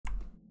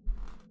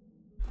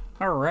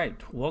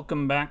Alright,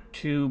 welcome back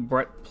to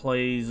Brett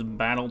Plays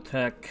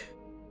Battletech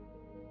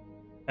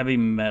Heavy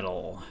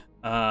Metal.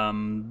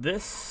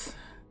 This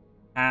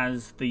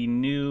has the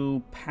new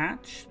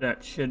patch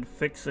that should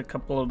fix a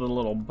couple of the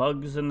little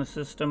bugs in the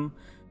system.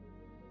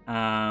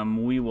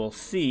 We will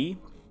see.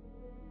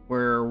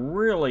 We're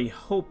really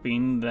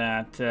hoping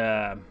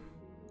that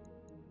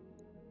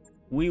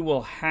we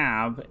will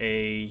have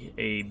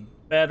a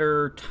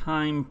better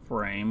time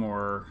frame,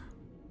 or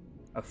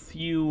a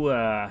few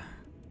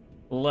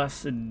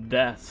less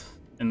death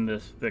in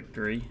this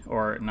victory,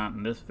 or not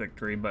in this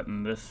victory, but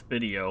in this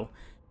video,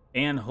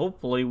 and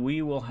hopefully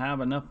we will have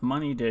enough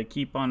money to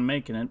keep on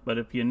making it. But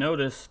if you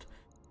noticed,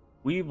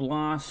 we've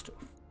lost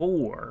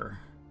four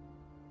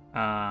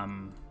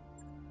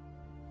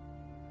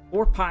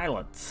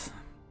pilots.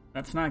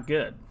 That's not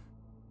good.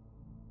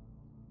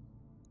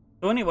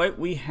 So anyway,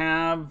 we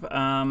have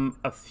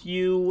a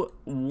few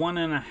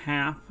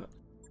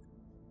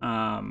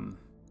 1.5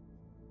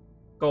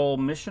 goal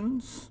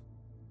missions.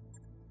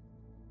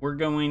 We're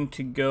going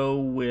to go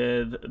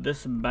with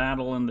this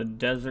battle in the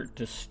desert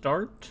to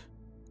start.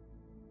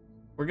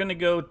 We're going to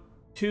go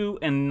 2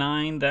 and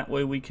 9. That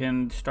way we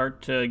can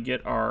start to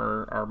get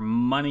our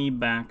money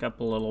back up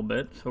a little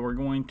bit. So we're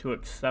going to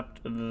accept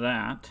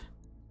that.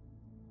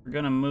 We're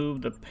going to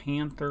move the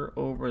Panther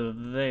over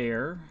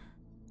there.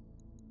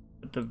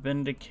 But the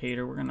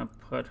Vindicator, we're going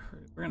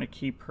to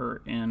keep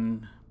her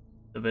in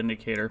the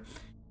Vindicator.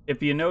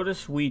 If you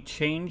notice, we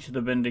changed the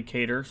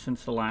Vindicator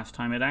since the last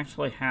time. It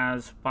actually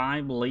has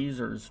 5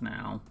 lasers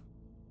now.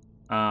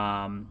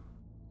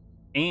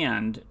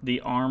 And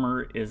the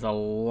armor is a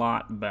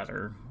lot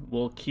better.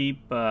 We'll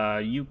keep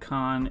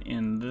Yukon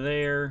in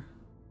there.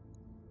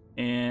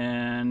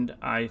 And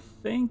I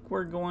think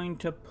we're going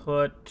to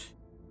put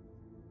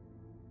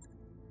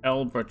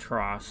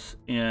Albatross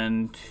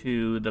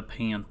into the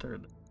Panther. There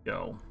we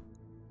go.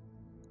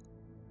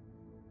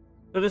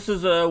 So this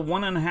is a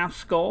 1.5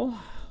 skull.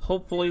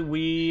 Hopefully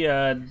we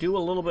do a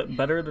little bit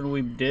better than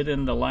we did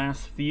in the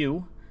last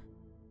few.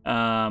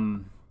 Yeah,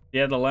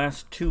 the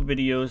last 2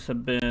 videos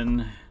have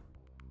been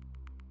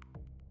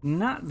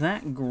not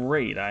that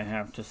great, I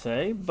have to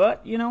say.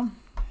 But, you know,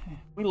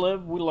 we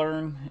live, we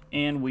learn,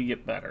 and we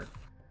get better.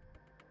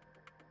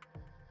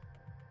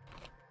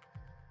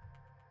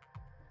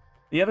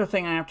 The other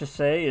thing I have to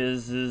say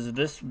is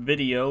this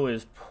video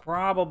is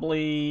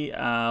probably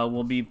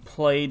will be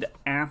played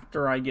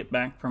after I get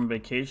back from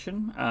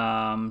vacation.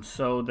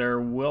 So there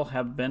will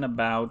have been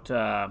about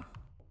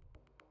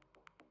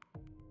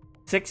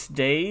 6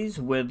 days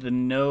with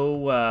no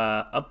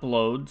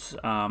uploads.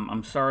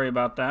 I'm sorry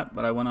about that,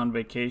 but I went on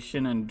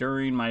vacation, and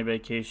during my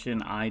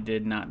vacation I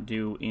did not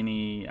do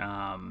any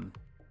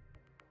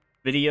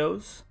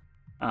videos.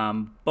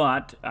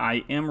 But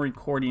I am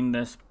recording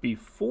this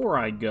before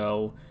I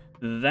go.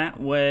 That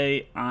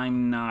way,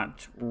 I'm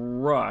not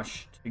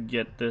rushed to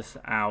get this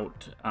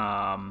out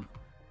on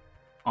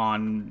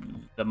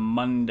the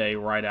Monday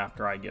right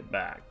after I get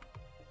back.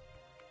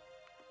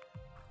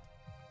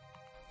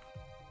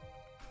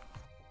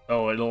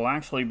 So it'll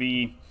actually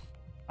be,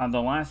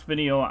 the last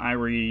video I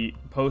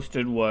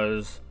reposted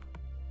was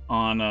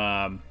on,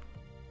 I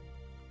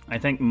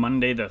think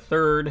Monday the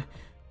 3rd.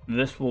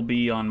 This will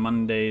be on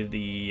Monday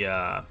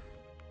the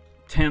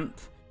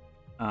 10th.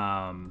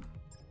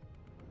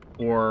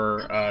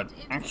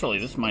 Actually,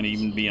 this might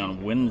even be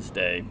on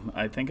Wednesday.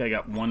 I think I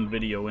got one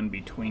video in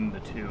between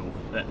the two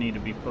that need to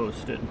be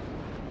posted.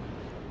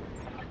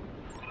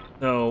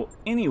 So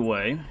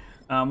anyway,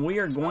 we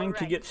are going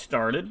to get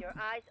started. Keep your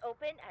eyes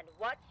open and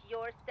watch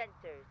your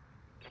sensors.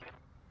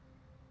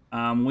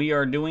 We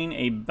are doing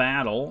a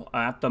battle.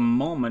 At the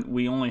moment,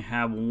 we only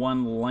have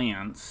 1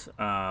 lance.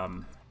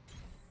 That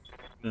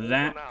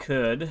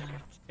could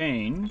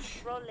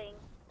change. Rolling.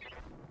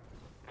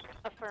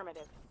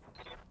 Affirmative.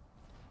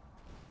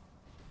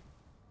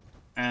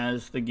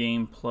 As the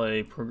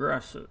gameplay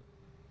progresses.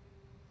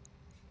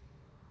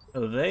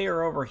 So they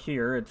are over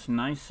here. It's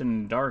nice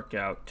and dark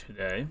out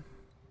today.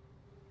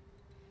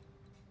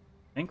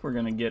 I think we're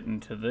gonna get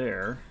into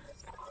there.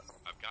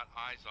 I've got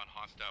eyes on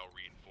hostile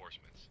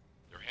reinforcements.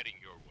 They're heading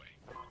your way.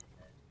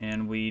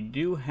 And we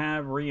do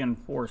have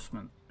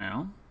reinforcements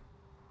now.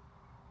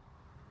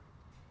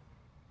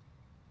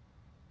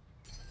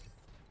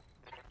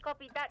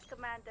 Copy that,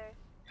 Commander.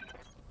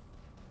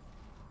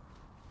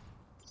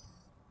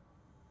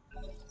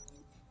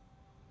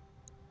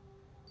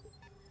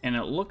 And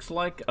it looks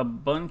like a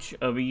bunch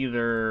of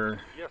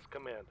either... Yes,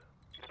 Commander.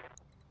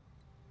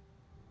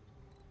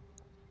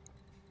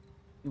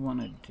 You want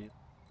to do...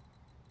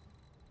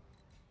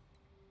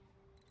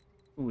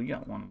 Ooh, we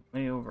got one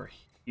way over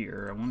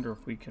here. I wonder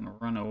if we can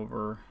run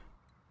over,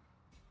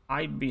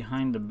 hide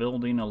behind the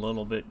building a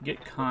little bit,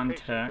 get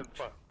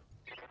contact.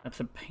 That's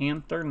a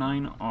Panther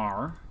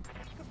 9R.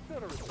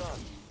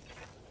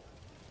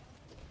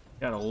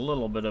 Got a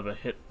little bit of a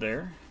hit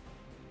there.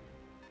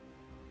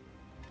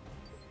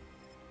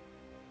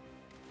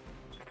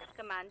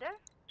 Commander?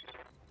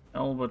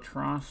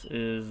 Albatross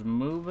is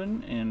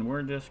moving, and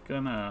we're just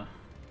gonna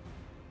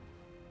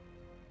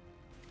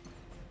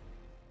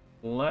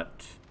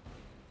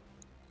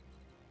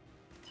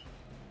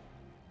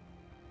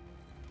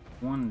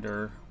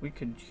wonder, we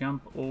could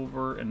jump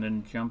over and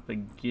then jump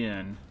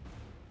again.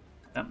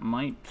 That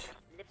might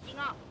Lifting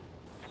off.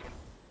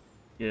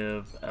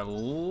 give a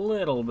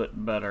little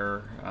bit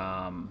better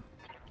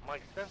My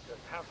sensors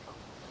have some.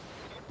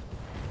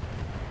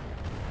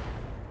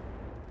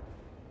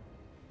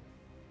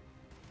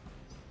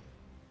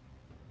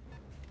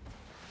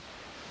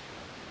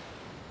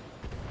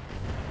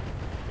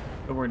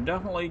 but we're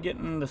definitely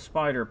getting the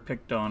spider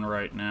picked on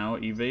right now.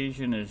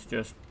 Evasion is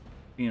just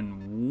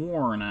being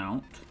worn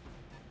out.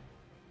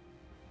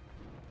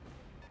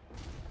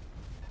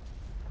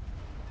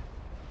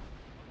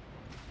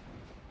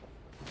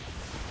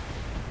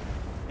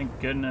 Thank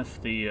goodness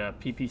the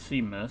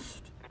PPC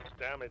missed.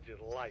 Damage is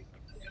light.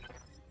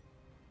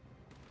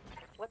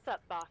 What's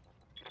up, boss?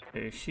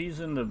 Okay, she's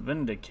in the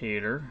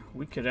Vindicator.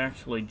 We could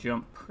actually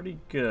jump pretty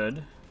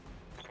good.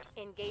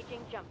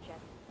 Engaging jump jet.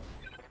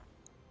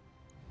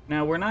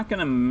 Now, we're not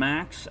going to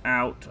max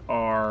out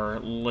our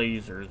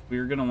lasers.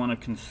 We're going to want to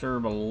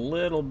conserve a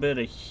little bit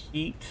of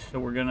heat, so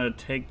we're going to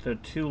take the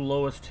 2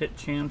 lowest hit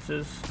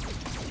chances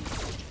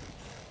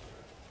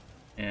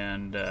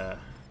and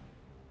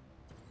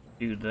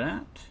do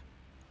that.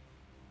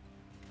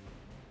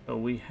 So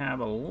we have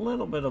a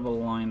little bit of a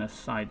line of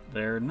sight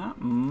there, not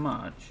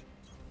much.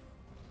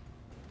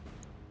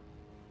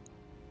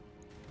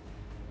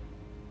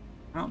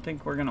 I don't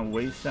think we're going to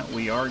waste that.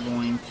 We are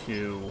going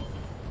to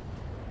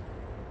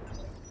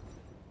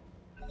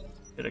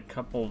get a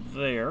couple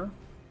there.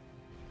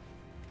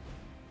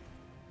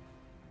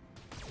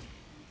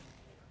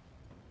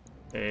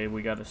 Okay,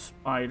 we got a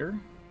spider.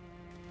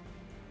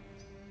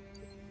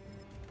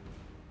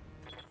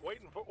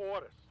 Waiting for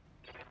orders.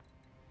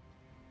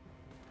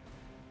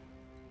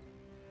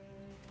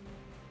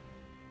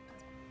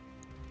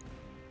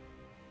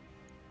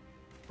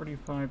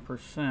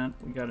 %.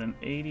 We got an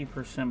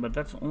 80%, but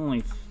that's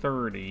only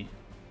 30.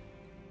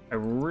 I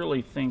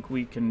really think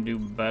we can do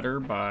better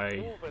by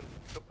Moving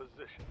to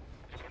position.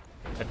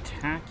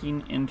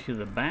 attacking into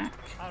the back.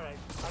 All right,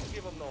 I'll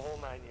give them the whole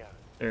 9 yards.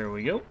 There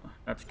we go.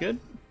 That's good.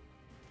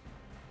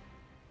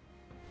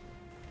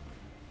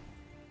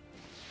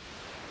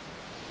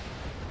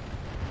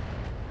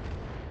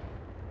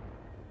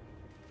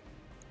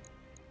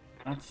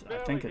 That's, I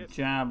think, a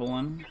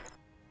javelin.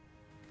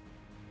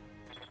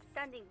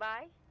 Standing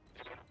by.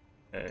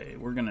 Okay,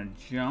 we're gonna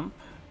jump,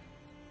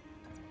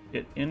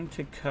 get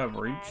into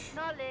coverage.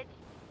 Acknowledge.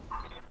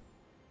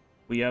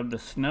 We have the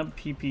snub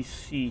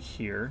PPC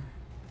here.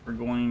 We're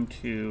going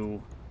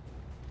to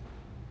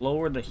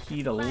lower the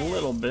heat a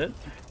little bit.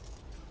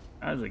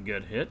 That was a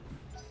good hit.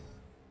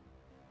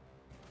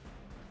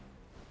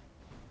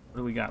 What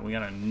do we got? We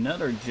got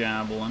another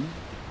javelin.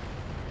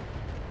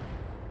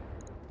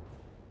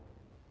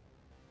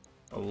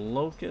 A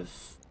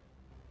locust,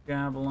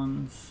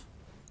 javelins.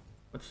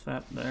 What's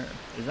that there?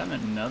 Is that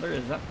another?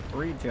 Is that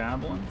 3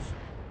 javelins?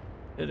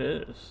 It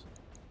is.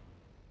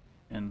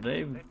 And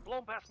they've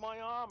blown past my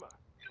armor.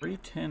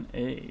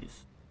 310As.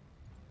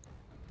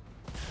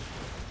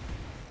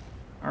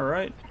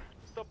 Alright.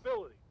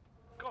 Stability.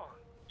 Gone.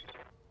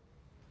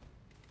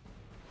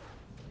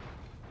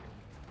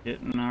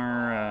 Getting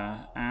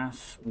our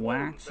ass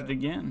waxed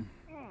again.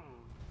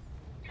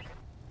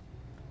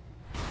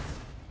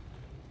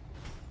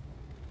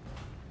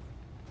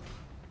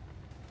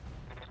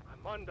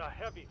 I'm under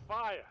heavy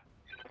fire.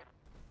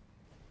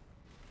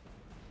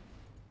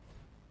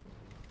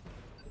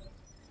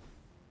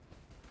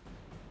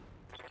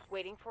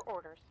 Waiting for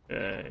orders.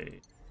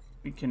 Okay.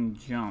 We can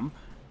jump.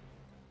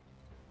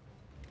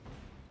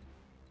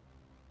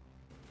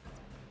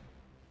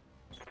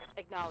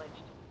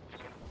 Acknowledged.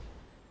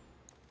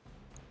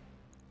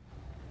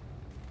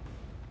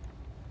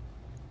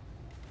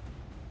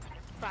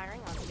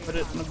 Firing on Put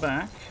it in the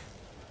back.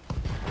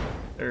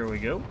 There we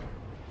go.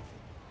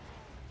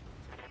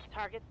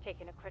 Target's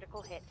taken a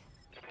critical hit.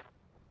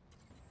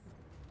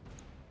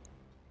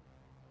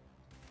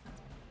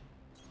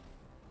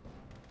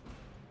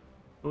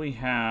 We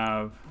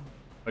have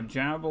a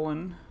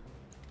javelin,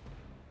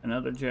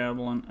 another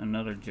javelin,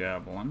 another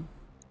javelin.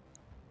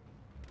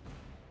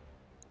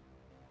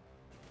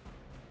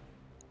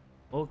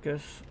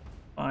 Locust,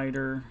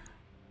 spider,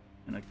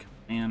 and a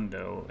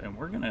commando, and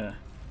we're gonna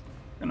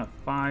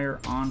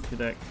fire onto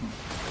that.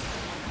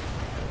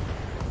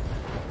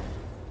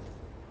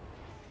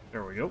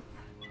 There we go.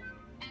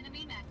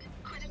 Enemy mech.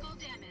 Critical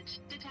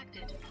damage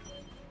detected.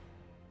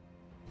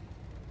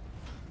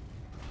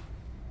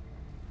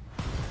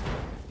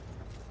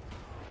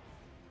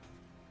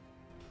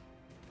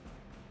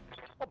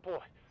 Oh boy,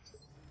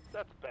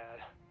 that's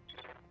bad.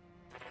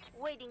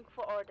 Waiting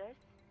for orders.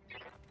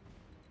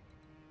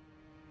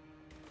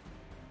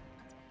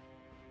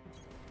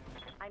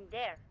 I'm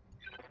there.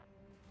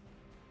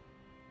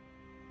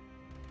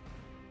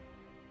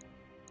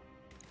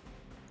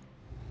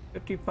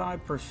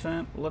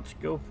 %. Let's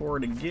go for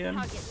it again.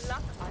 Target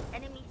lock on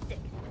enemy 6.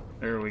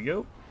 There we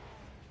go.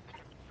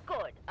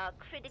 Scored a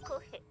critical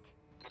hit.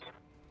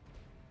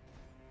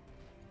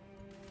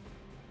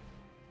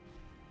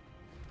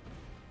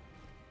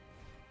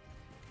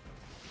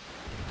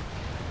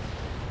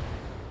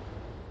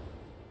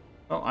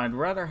 Well, I'd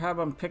rather have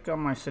him pick on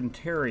my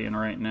Centurion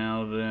right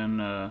now than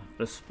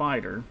the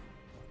Spider.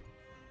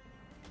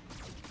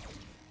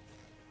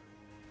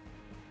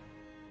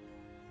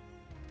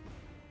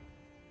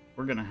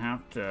 We're gonna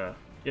have to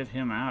get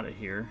him out of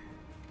here.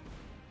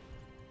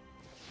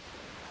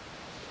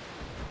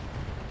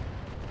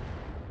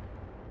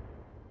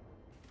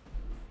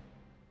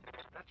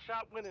 That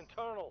shot went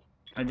internal.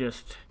 I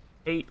just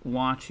hate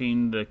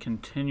watching the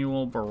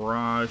continual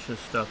barrage of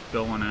stuff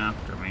going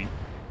after me.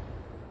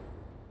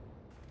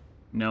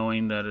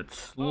 Knowing that it's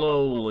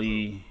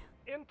slowly...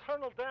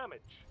 Internal damage.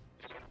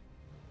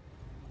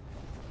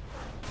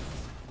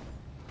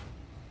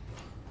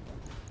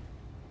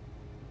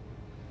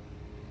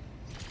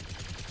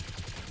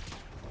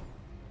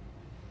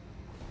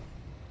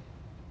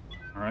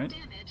 Alright.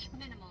 Damage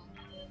minimal.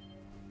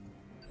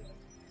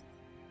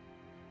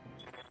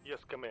 Yes,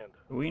 Commander.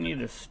 We need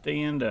to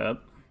stand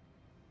up.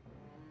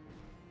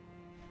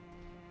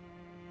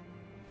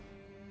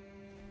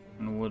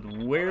 And with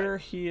where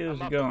he is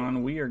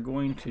gone, we are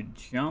going to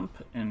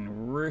jump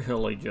and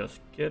really just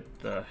get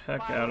the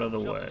heck out of the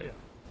way.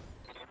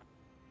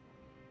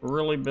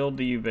 Really build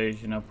the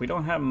evasion up. We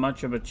don't have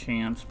much of a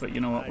chance, but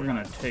you know what? We're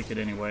going to take it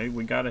anyway.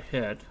 We got a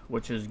hit,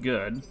 which is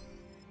good.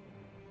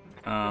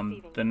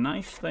 The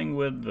nice thing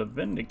with the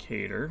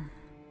Vindicator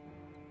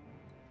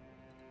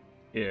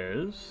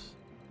is...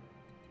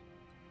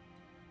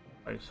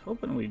 I was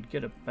hoping we'd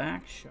get a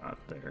back shot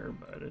there,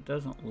 but it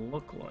doesn't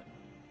look like.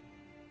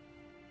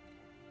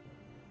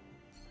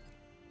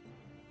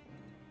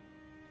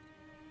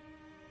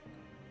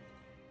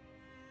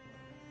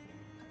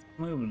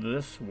 Move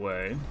this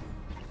way.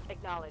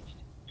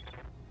 Acknowledged.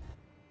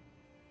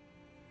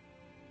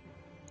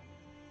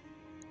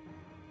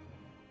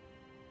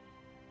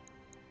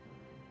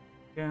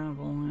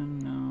 Javelin,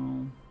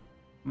 no.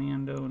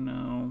 Mando,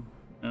 no.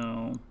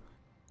 No.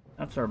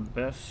 That's our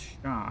best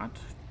shot.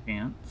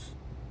 Chance.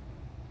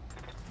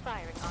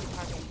 Firing on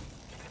target.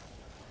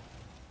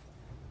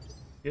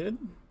 Good.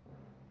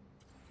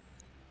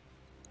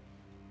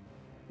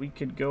 We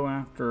could go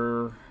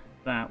after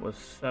that with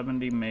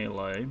 70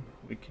 melee.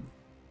 We could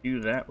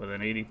do that with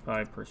an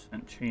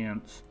 85%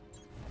 chance.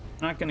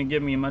 Not going to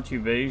give me much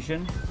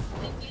evasion,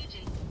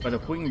 but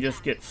if we can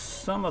just get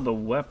some of the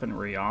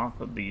weaponry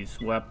off of these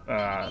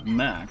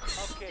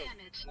mechs, Okay,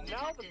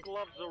 now the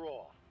gloves are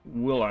off.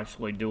 we'll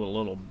actually do a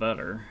little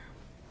better.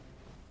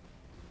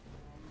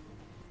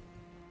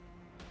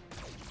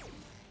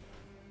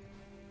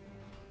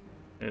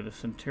 Okay, the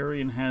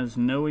Centurion has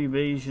no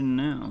evasion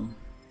now.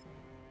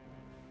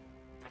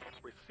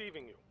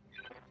 Receiving you.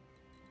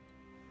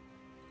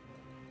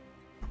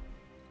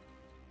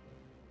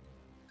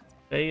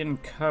 Stay in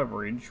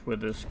coverage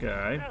with this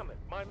guy. Damn it,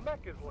 my mech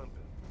is limping.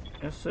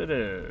 Yes, it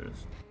is.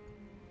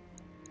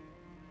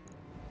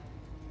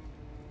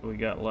 We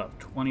got left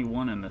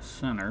 21 in the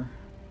center.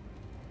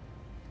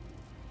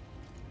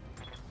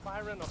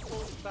 Firing a full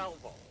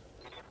salvo.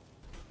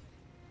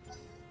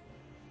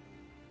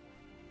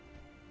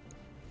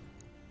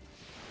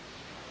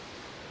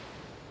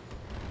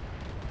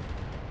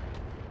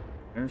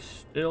 They're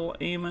still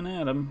aiming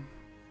at him.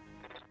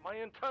 My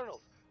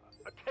internals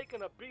are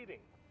taking a beating.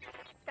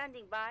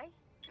 Standing by.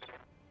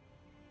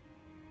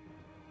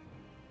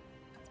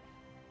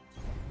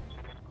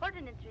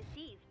 Coordinates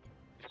received.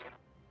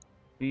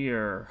 We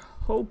are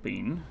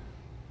hoping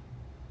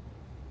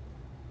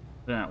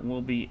that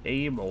we'll be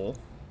able to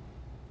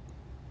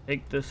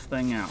take this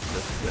thing out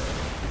this way.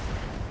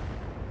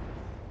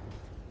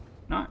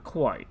 Not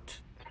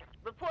quite.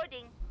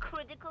 Reporting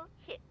critical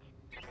hit.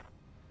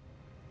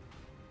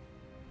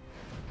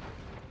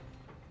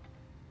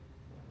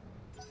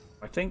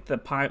 I think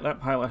that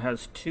pilot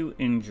has 2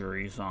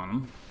 injuries on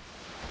him.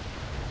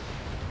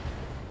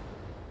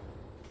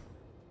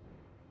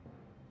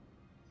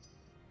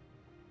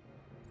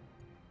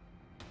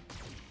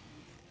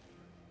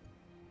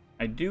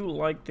 I do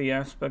like the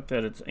aspect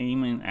that it's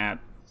aiming at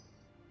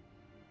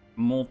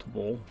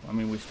multiple. I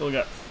mean, we still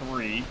got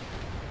 3.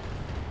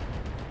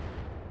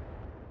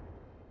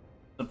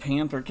 The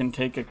Panther can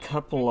take a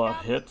couple of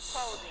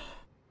hits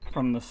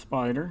from the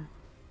Spider.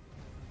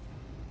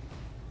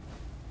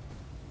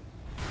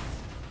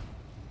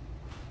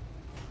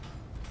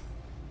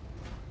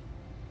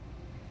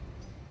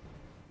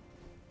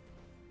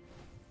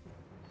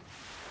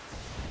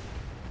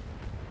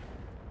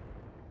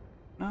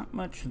 Not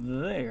much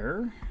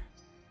there.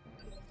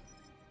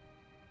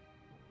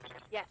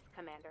 Yes,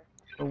 Commander.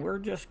 So we're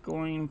just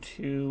going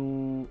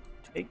to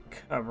take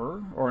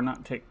cover, or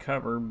not take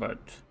cover, but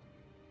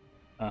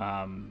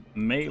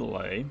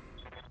melee.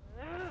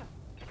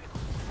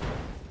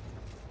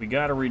 We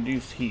gotta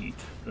reduce heat,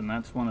 and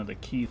that's one of the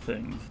key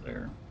things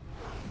there.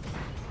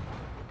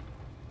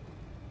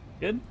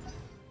 Good.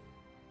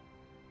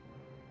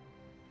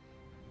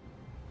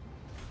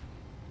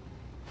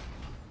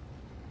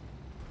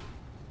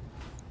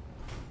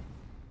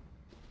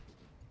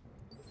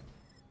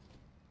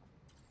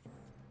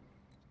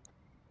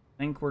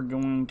 I think we're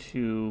going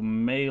to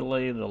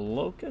melee the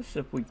Locust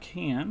if we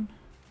can.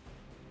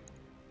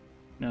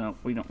 No,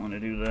 we don't want to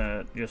do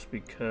that just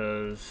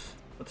because.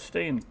 Let's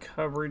stay in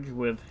coverage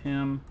with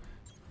him.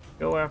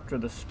 Go after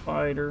the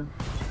spider.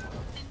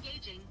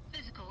 Engaging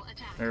physical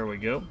attack. There we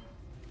go.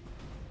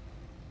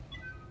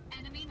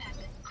 Enemy mech.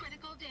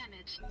 Critical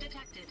damage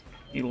detected.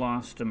 He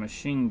lost a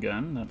machine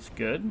gun. That's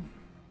good.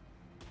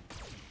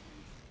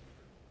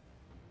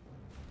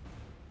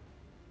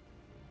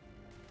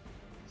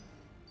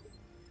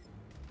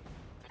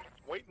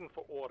 Waiting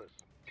for orders.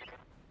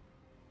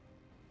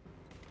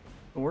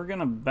 We're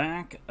gonna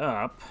back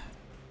up.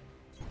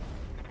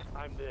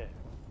 I'm there.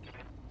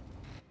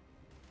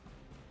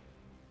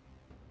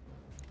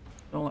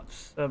 Still at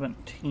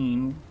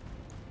 17.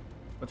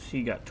 Let's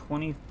see, got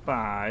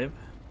 25.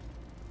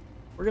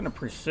 We're gonna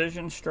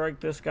precision strike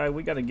this guy.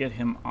 We gotta get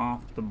him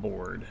off the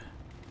board.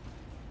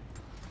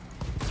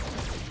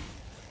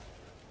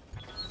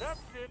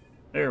 That's it.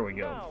 There we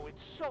go. Now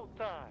it's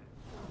showtime.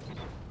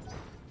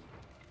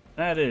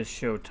 That is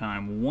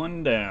showtime.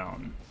 One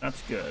down.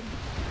 That's good.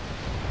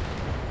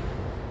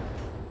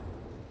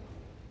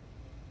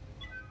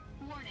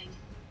 Warning.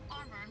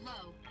 Armor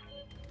low.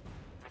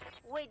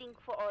 Waiting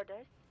for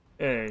orders.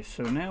 Okay,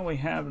 so now we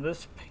have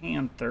this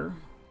Panther.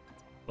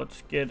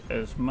 Let's get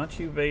as much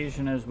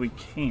evasion as we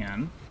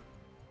can.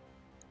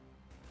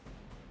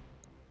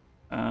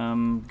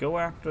 Go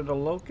after the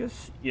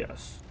locust?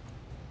 Yes.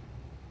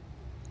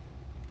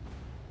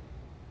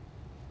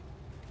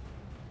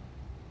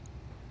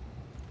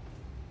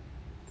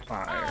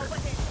 Fire. All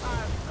weapons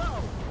are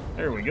go.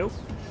 There we go.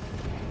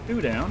 2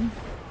 down.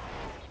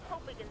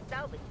 Hope we can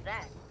salvage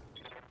that.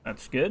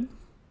 That's good.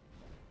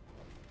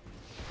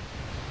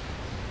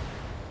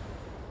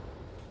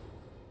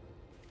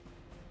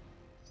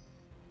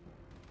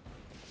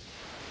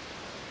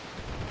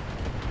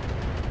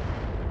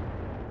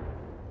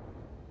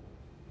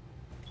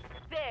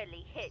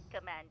 Barely hit,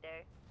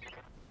 Commander.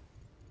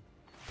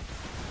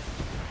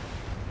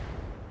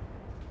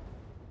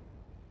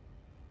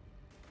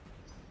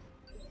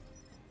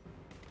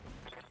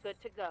 Good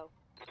to go.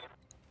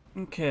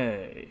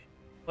 Okay.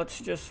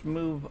 Let's just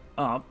move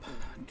up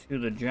to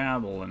the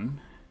javelin.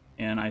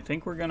 And I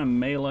think we're gonna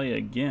melee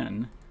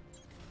again.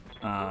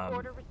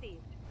 Order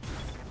received.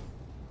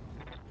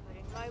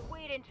 Putting my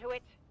weight into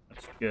it.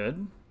 That's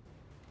good.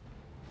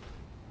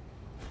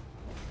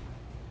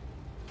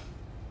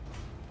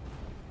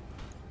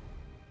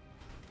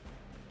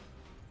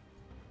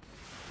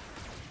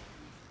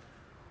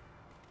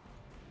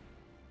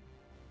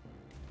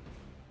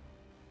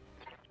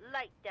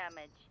 Light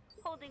damage.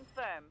 Holding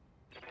firm.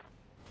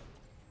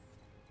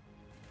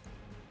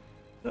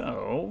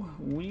 So,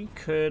 we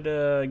could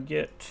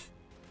get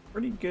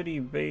pretty good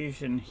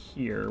evasion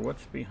here.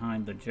 What's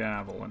behind the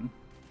javelin?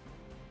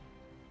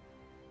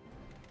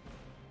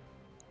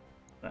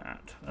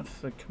 That's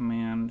the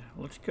command.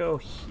 Let's go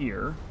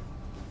here.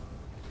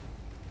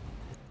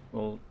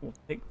 We'll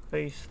take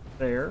base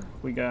there.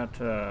 We got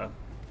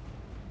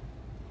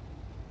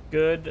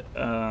good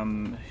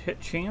hit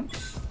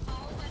chance.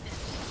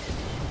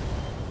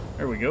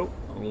 There we go.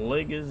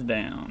 Leg is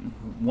down.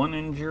 1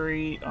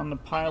 injury on the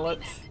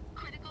pilot.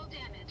 Critical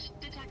damage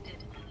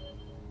detected.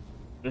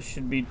 This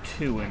should be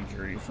 2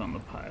 injuries on the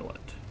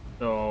pilot.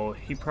 So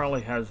he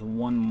probably has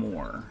 1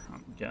 more,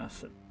 I'm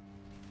guessing.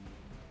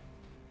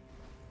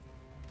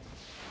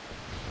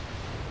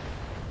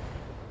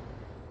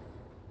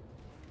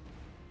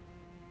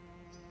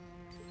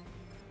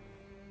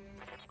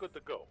 Good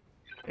to go.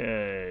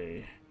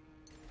 Okay.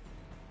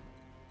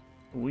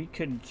 We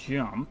could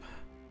jump.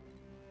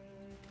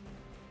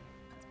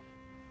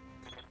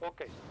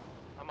 Okay,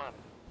 I'm on it.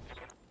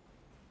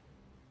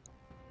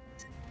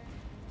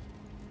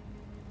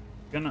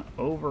 Gonna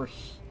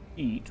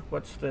overheat.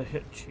 What's the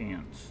hit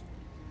chance?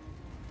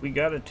 We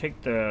gotta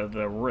take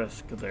the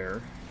risk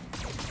there.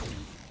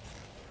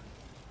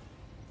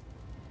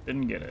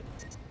 Didn't get it.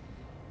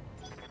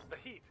 The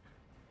heat.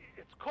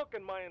 It's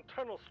cooking my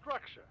internal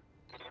structure.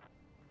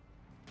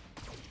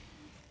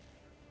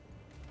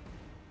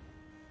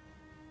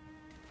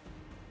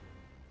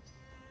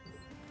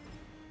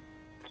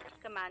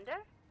 Commander?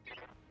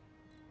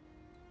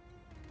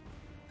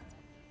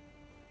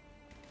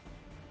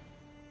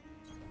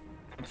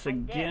 Let's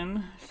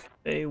again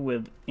stay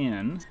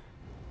within.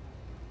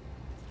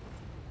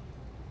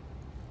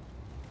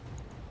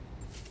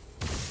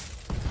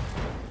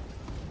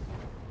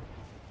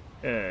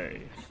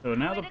 Okay, so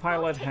now the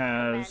pilot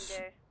has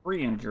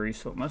 3 injuries,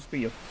 so it must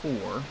be a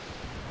 4.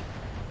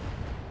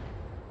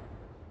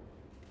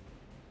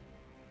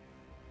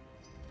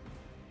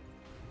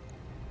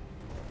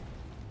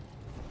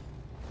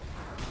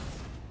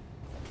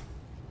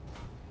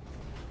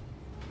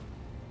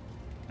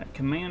 That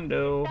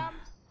commando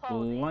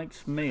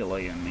likes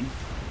meleeing me.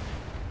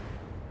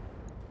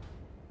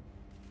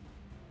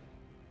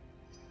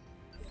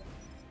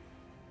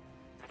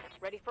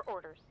 Ready for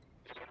orders.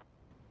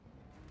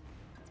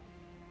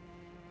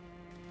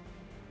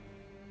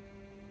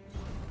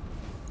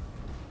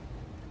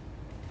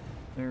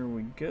 There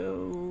we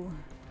go.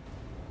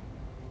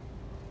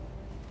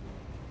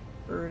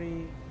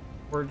 30.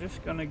 We're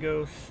just gonna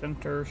go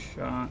center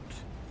shot.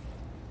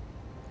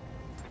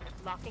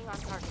 Locking on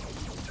target.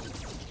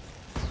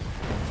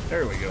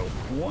 There we go.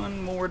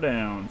 One more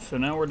down. So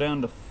now we're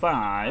down to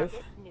 5.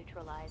 Target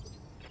neutralized.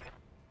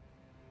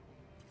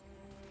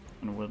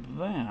 And with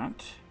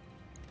that,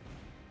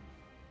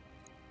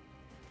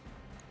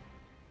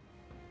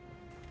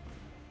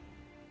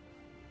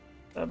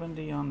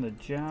 $70 on the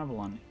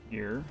javelin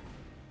here.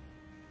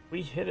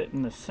 We hit it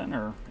in the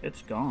center,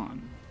 it's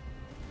gone.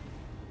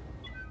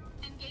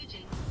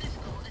 Engaging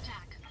physical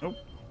attack. Nope.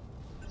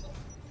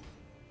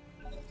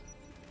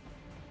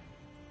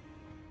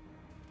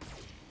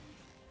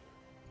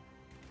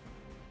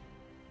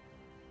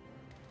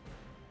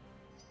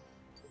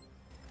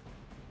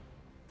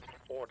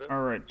 Order.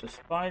 Alright, the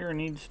spider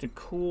needs to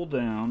cool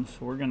down,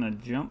 so we're gonna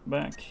jump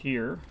back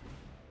here.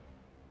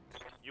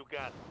 You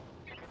got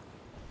it.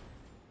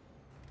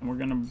 And we're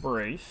gonna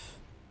brace.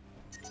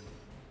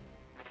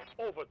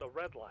 Over the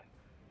red line.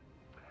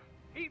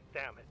 Heat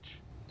damage.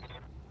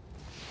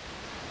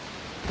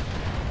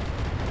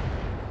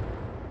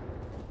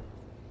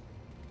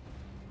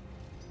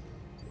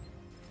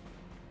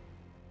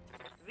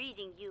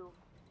 Reading you.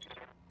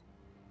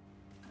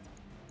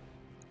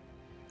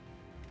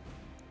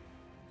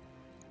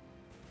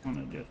 I'm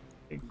gonna just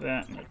take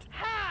that and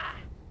Ha!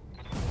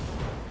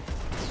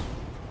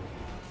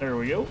 there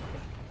we go.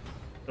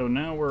 So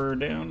now we're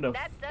down to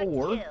That's a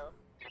 4. kill.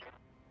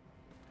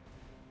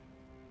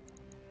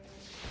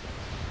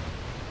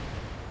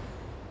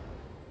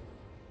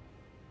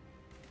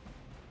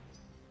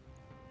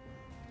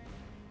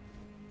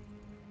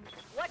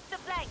 What's the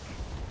flank?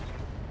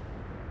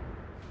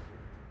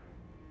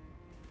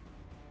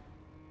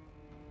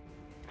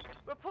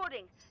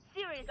 Reporting.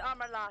 Serious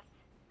armor loss.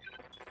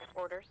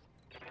 Orders.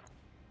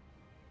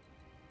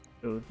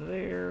 Go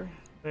there,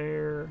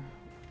 there,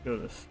 go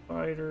to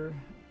spider,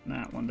 and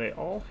that one. They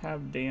all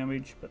have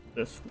damage, but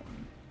this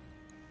one.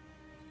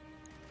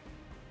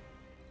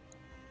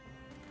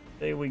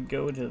 Say we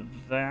go to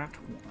that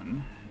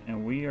one,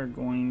 and we are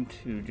going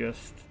to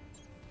just...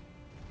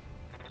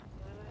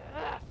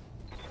 There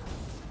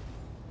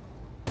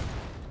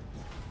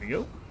we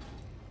go.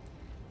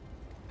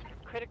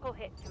 Critical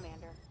hit,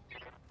 Commander.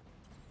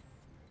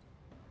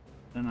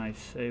 Then I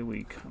say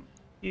we come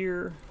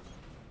here.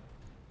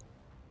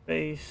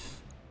 Base.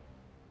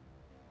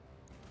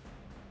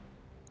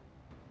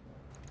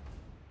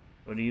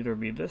 Would either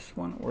be this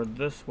one or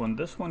this one.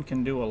 This one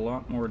can do a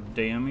lot more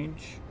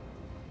damage.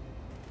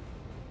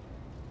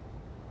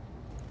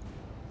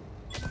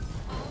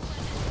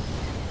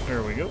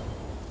 There we go.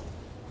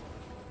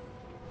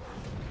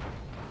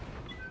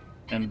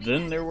 And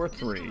then there were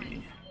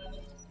 3.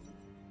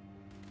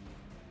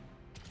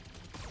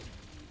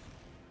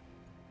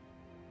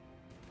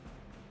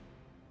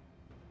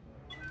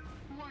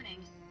 Warning.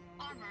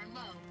 Armor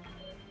low.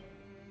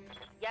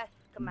 Yes,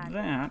 Commander.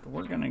 That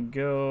we're gonna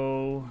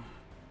go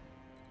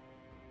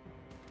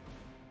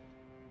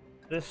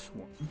this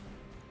one.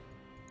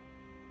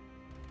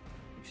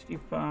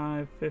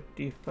 65,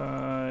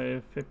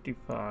 55,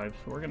 55.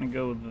 So we're gonna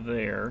go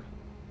there.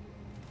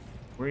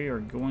 We are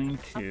going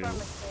to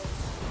Affirmative.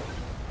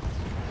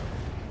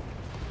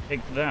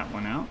 take that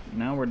one out.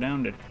 Now we're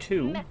down to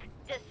 2. Mech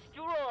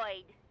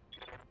destroyed.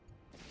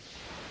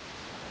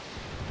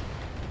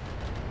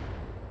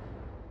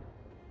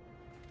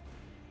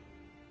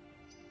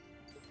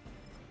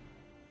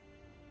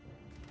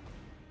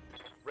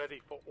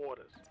 Ready for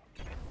orders.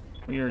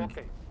 We are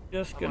Okay.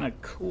 just gonna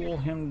cool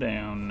him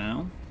down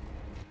now.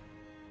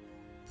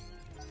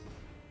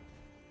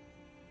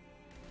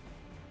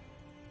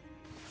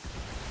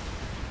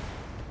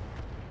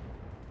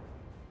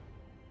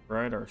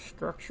 Right, our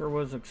structure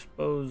was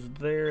exposed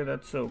there.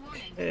 That's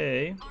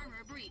okay.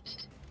 Armor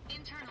breached.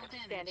 Internal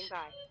damage. Standing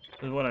by.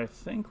 Because what I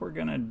think we're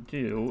gonna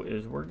do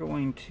is we're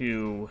going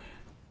to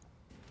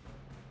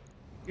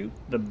shoot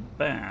the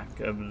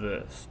back of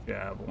this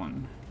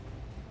javelin.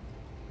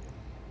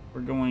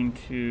 We're going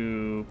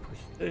to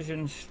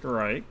precision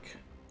strike.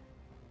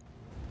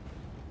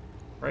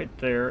 Right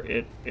there,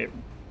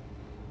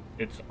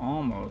 it's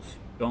almost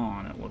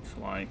gone, it looks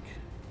like.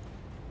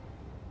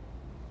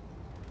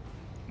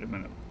 Wait a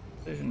minute.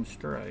 Precision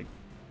strike.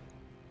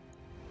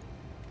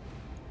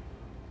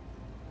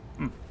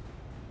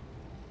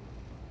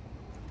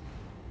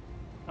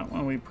 Not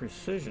when we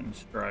precision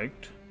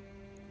striked.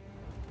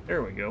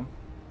 There we go.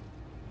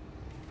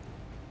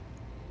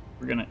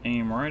 We're gonna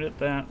aim right at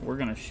that. We're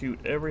gonna shoot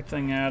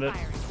everything at it.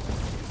 Firing.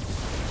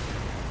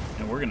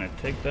 And we're gonna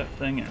take that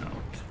thing out.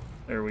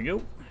 There we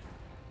go.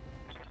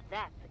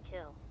 That's a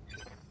kill.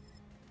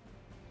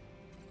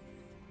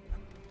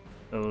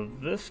 So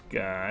this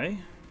guy...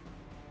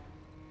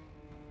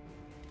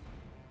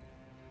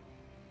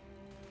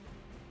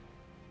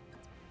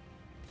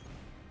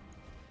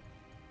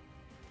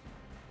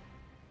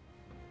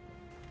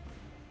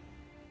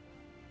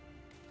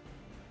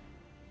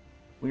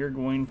 we are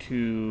going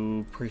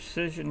to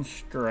precision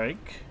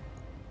strike.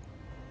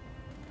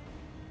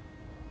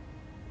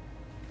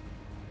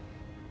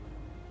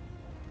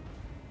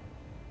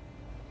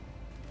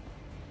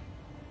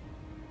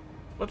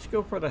 Let's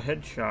go for the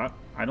headshot.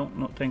 I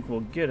don't think we'll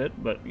get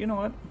it, but you know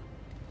what?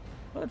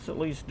 Let's at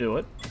least do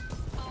it.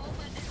 All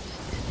weapons.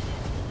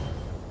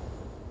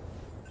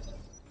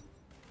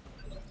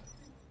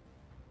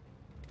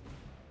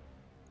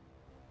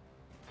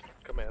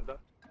 Commander.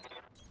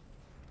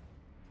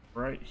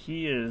 Right,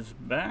 he is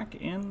back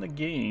in the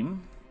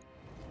game.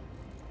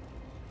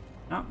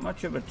 Not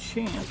much of a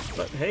chance,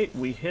 but hey,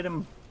 we hit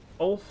him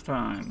both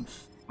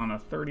times on a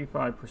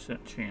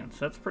 35% chance.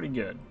 That's pretty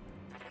good.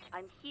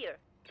 I'm here.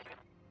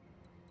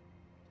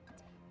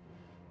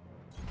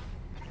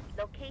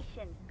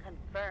 Location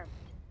confirmed.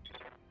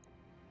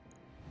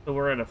 So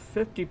we're at a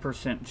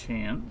 50%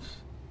 chance.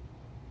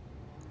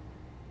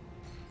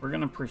 We're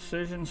going to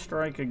precision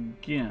strike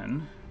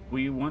again.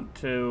 We want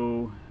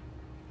to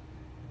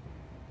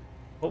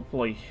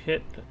hopefully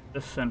hit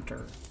the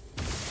center.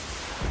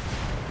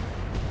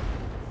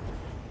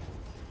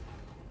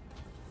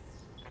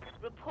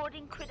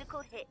 Reporting critical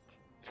hit.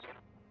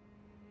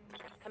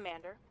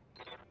 Commander.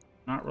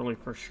 Not really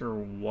for sure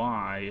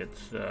why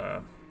it's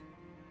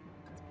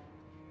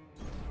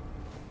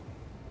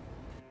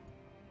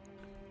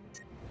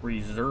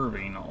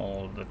reserving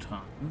all of the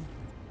time.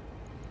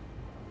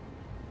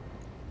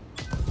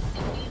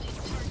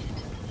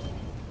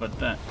 But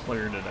that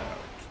cleared it out.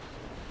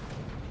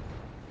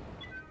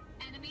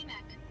 Enemy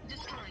mech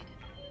destroyed.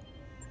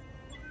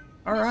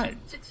 Alright.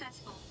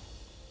 Successful.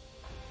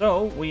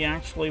 So, we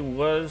actually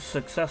was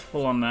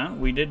successful on that.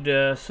 We did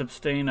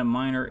sustain a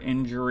minor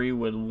injury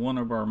with one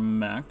of our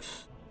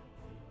mechs.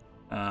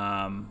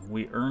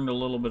 We earned a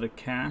little bit of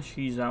cash.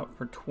 He's out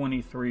for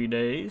 23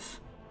 days.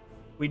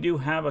 We do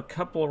have a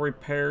couple of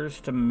repairs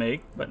to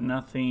make, but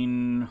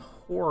nothing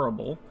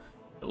horrible.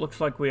 It looks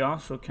like we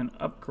also can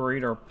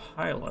upgrade our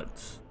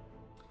pilots.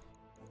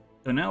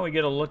 So now we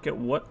get a look at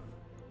what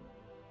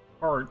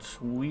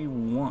parts we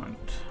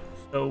want.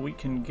 So we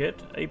can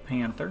get a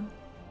Panther.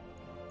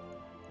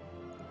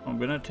 I'm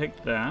gonna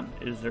take that.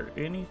 Is there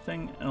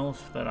anything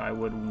else that I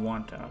would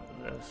want out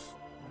of this?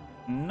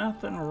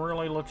 Nothing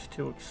really looks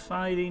too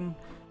exciting.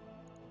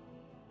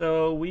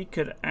 So we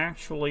could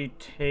actually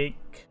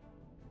take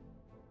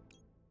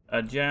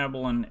a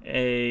Javelin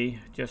A.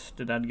 Just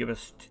that'd give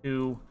us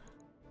 2.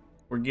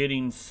 We're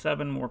getting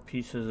 7 more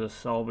pieces of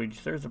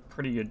salvage. There's a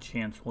pretty good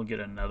chance we'll get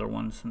another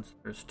one since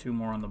there's 2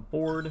 more on the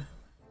board.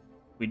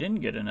 We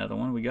didn't get another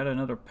one. We got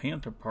another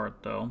Panther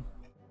part though.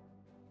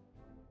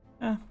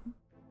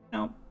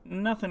 No,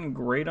 nothing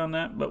great on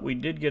that, but we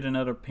did get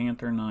another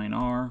Panther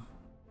 9R.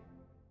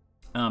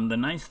 The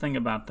nice thing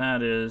about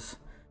that is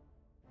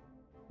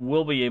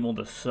we'll be able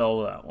to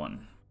sell that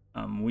one.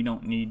 We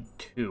don't need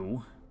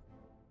 2.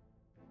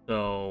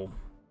 So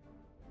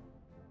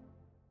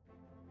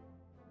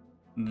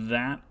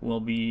that will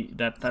be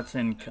that's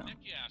income.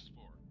 You asked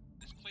for.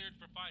 It's cleared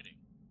for fighting.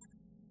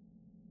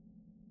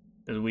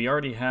 Because we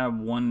already have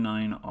 1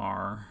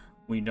 9R.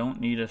 We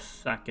don't need a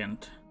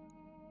second.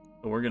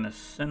 So we're going to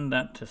send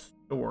that to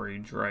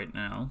storage right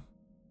now.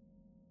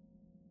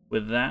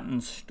 With that in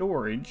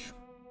storage,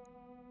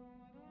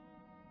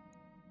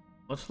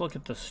 let's look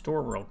at the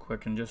store real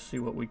quick and just see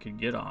what we could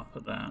get off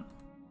of that.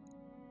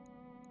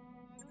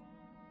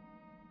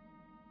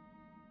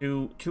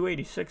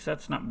 286,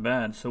 that's not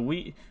bad. So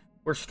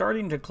we're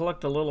starting to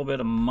collect a little bit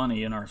of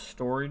money in our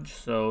storage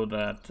so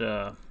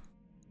that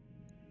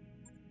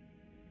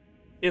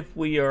if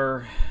we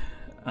are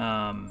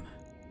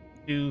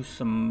do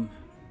some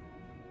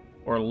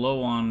or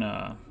low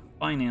on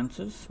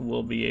finances,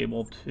 we'll be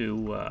able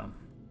to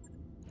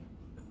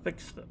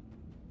fix them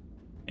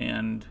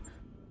and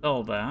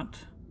sell that.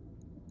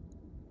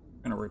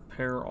 Gonna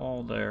repair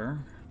all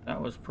there.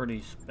 That was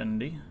pretty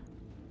spendy.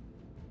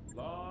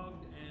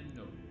 Logged and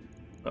noted.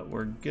 But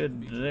we're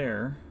good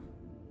there.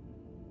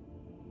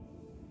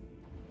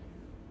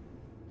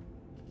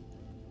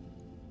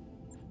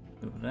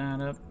 Move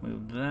that up,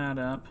 move that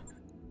up.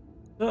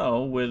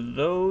 So, with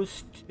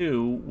those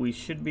 2, we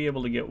should be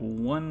able to get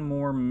 1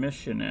 more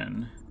mission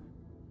in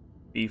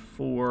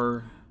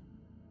before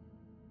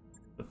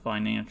the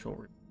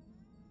financial.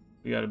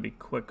 We gotta be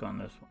quick on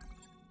this one.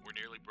 We're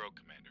nearly broke,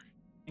 Commander.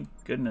 Thank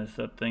goodness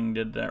that thing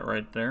did that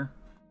right there.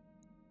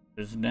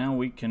 Because now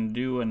we can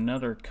do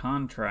another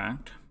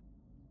contract.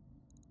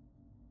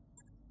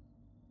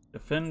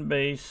 Defend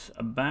base,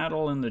 a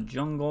battle in the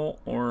jungle,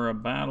 or a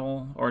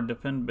battle, or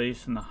defend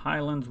base in the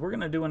highlands. We're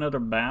gonna do another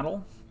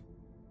battle.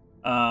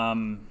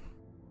 And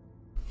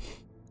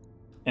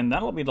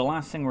that'll be the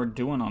last thing we're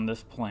doing on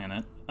this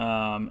planet.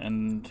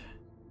 And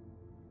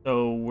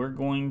so we're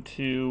going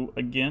to,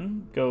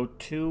 again, go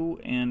to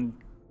and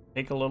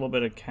take a little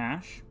bit of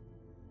cash.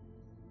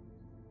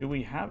 Do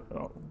we have...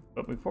 Oh,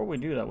 but before we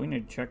do that, we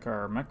need to check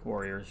our mech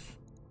warriors.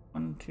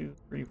 1, 2,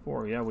 3,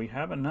 4. Yeah, we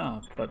have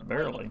enough, but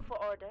barely. Waiting for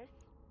orders.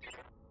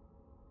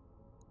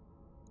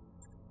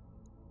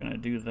 Gonna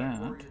do that.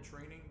 Warrior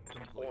training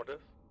complete.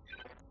 Orders.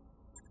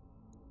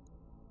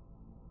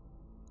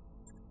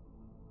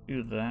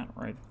 Do that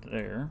right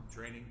there.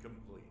 Training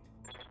complete.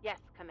 Yes,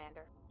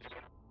 Commander.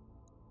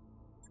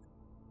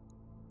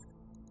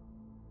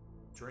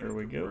 Training There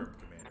we go. confirmed,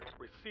 Commander.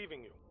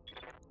 Receiving you.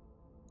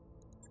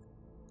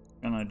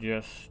 Gonna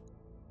just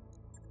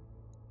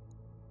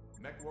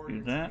Mech warrior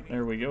Do that. training.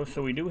 There we go.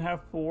 So we do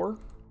have 4.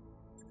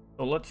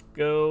 So let's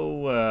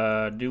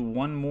go do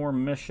one more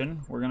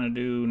mission. We're going to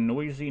do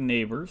Noisy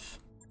Neighbors.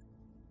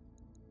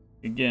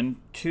 Again,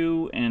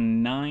 2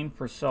 and 9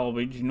 for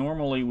salvage.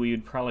 Normally we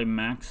would probably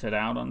max it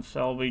out on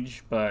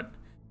salvage, but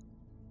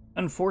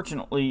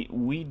unfortunately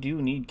we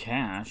do need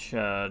cash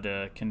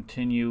to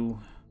continue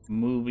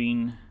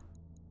moving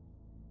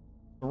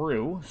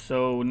through.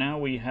 So now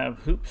we have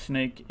Hoop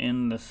Snake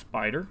in the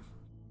Spider.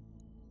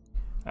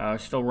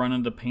 Still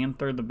running the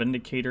Panther, the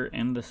Vindicator,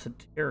 and the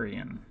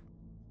Satirian.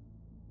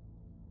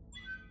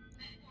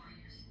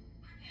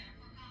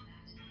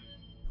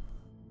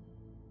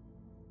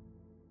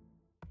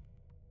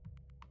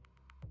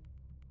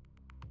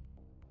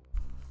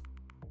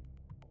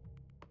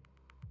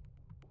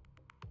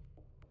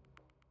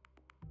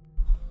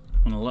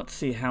 And let's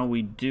see how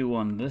we do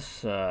on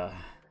this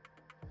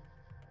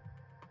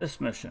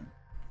this mission.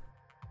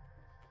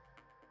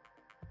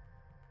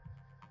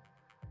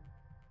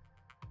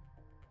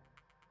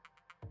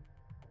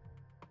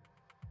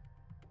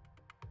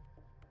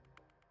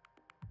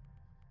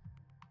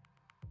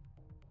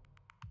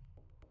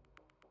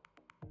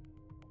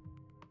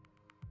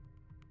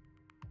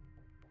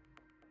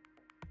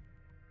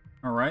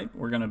 All right,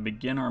 we're going to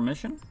begin our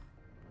mission.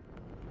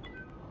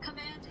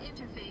 Command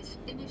interface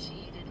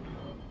initiated.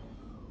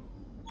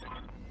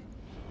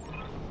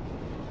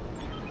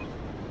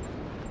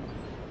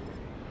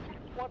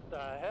 What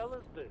the hell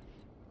is this?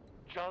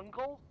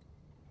 Jungle?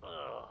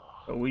 Ugh.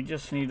 So we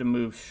just need to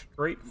move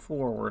straight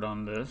forward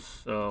on this,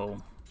 so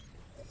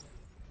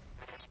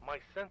My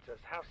senses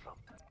have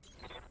something.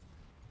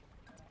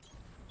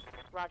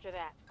 Roger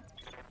that.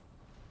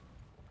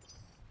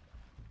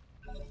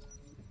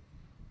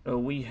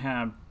 we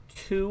have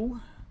 2.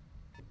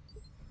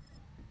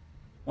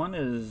 One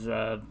is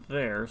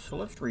there, so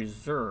let's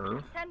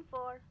reserve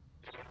 10-4.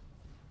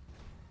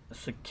 a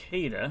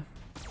cicada.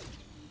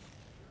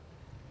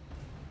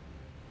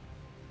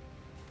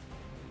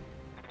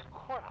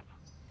 Crap.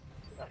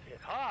 That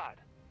hit hard.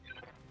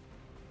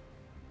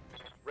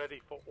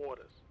 Ready for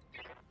orders.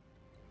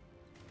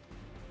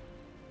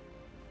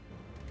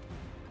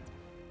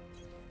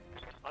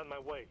 On my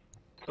way.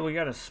 So we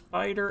got a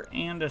spider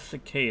and a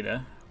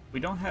cicada. We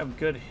don't have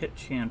good hit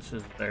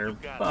chances there,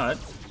 but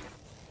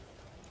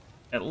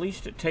at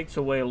least it takes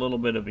away a little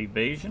bit of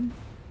evasion.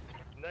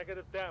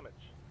 Negative damage.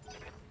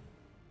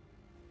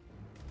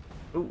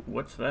 Ooh,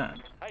 what's that?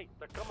 Hey,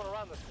 they're coming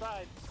around the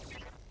side.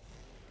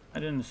 I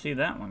didn't see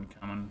that one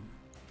coming.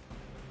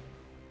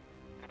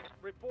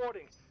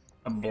 Reporting.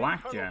 A Internal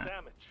blackjack.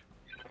 damage.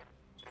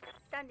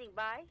 Standing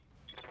by.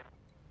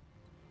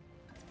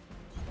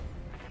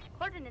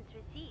 Coordinates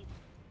received.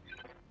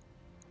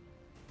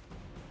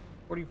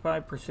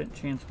 45%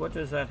 chance. What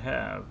does that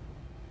have?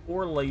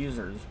 4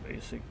 lasers,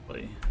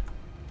 basically.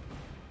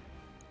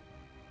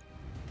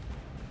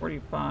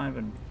 45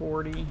 and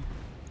 40.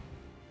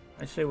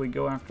 I say we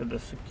go after the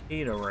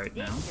cicada right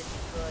now. This is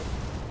good.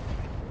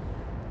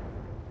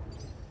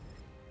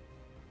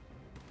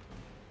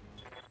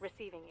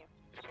 Receiving you.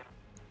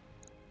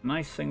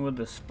 Nice thing with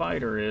the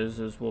spider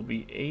is we'll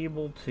be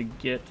able to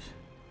get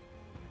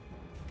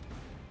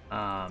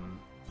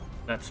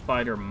that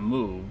spider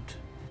moved.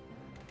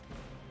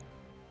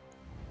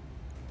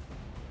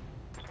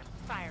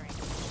 Firing.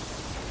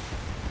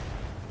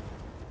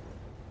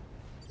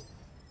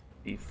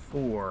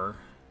 Before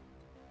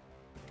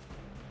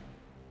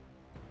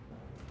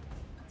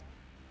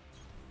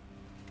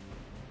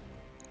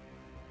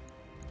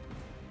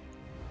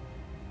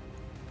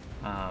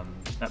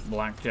that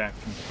blackjack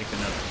can take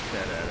another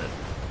shot at it.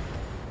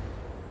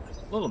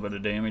 A little bit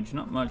of damage,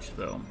 not much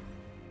though.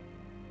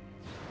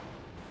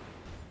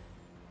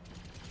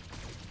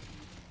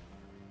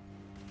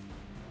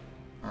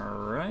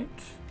 Alright.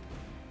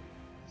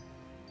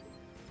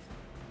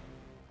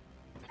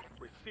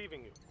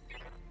 Receiving you.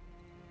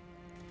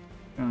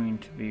 Going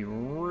to be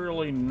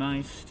really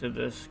nice to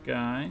this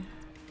guy.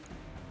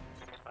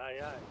 Aye,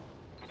 aye.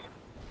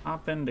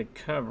 Hop into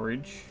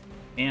coverage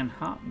and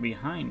hop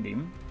behind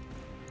him.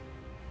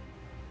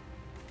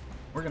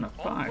 We're gonna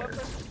All fire.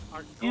 weapons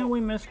are And go.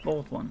 we missed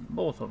both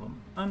of them.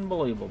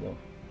 Unbelievable.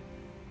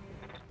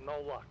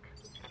 No luck.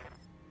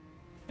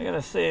 I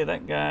gotta say,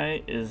 that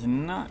guy is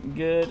not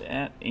good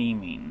at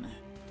aiming.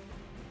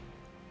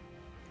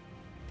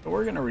 So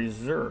we're gonna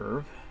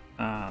reserve.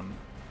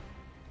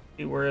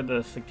 See where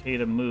the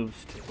cicada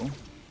moves to.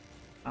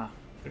 Ah,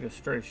 took a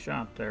stray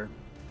shot there.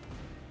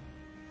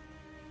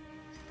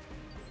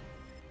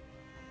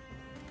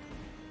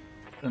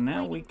 So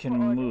now we can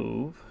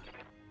move.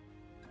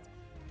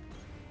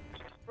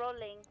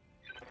 Rolling.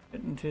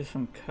 Get into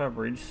some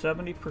coverage.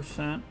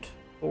 70%,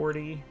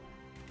 40,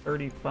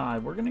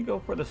 35. We're gonna go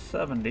for the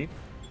 70.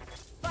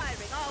 Firing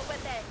all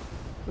weapons.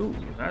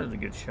 Ooh, that is a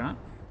good shot.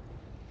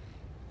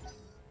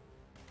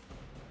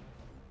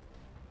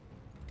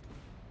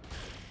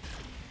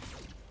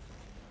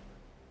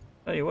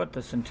 Tell you what,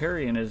 the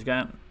Centurion has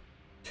got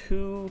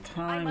 2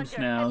 times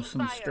under now heavy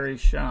some fire. stray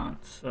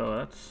shots, so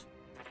that's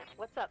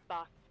What's up,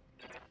 boss?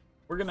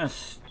 We're gonna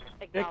stick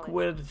Acknowledged.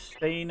 with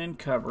staying in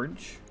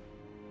coverage.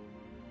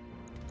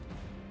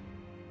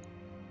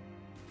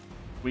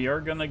 We are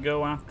gonna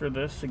go after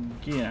this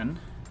again.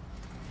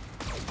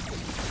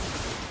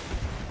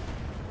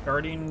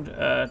 Starting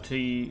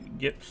to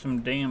get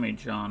some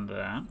damage on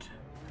that.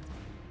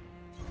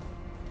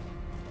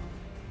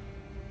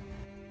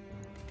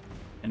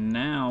 And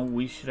now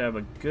we should have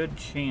a good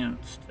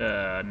chance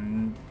to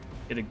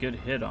get a good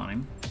hit on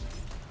him.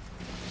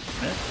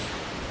 Miss.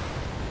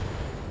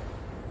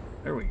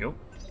 There we go.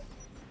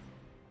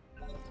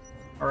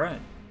 Alright.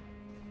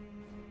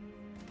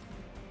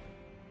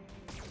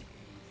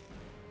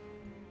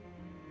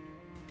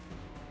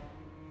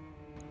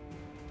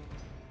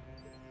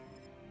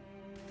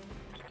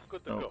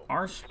 Good to So go.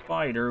 our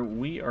spider,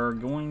 we are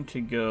going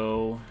to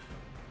go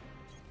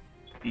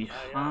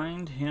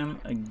behind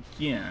him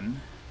again.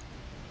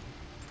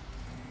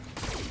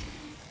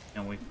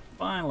 And we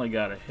finally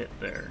got a hit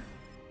there.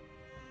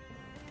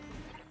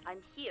 I'm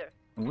here.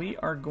 We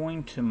are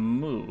going to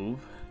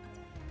move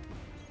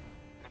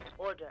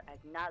Order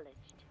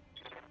acknowledged.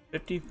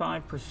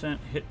 55%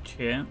 hit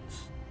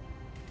chance.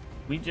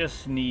 We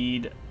just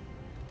need a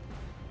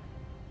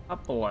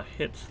couple of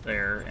hits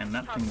there and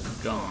that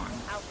thing's gone.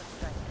 Alpha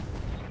strike.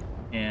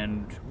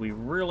 And we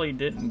really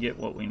didn't get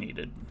what we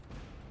needed.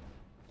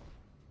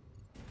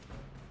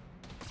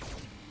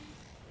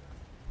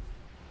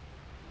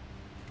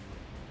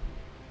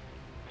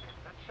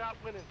 That shot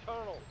went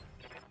internal.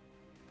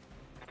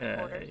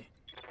 Okay.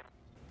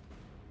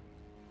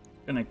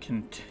 Gonna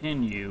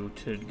continue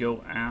to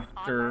go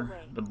after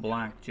the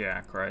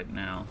blackjack right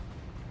now.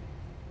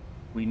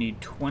 We need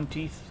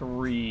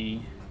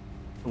 23.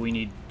 We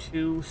need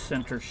 2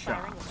 center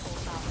Firing at shots.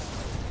 full power.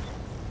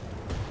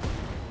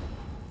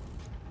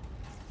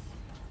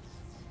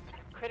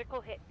 Critical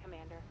hit,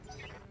 Commander.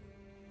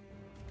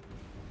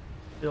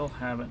 Still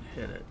haven't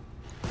hit it.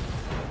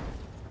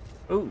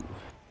 Ooh,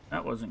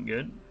 that wasn't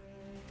good.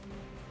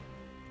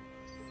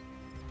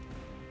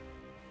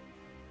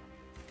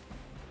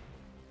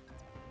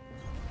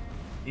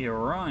 The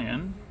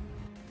Orion,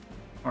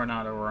 or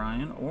not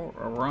Orion, or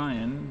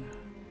Orion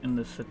in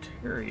the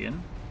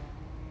Saterian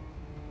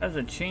has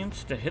a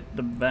chance to hit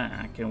the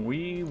back, and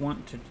we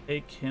want to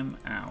take him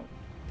out.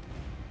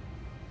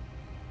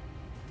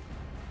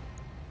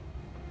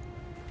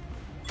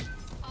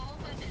 All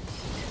weapons.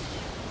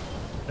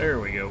 There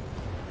we go.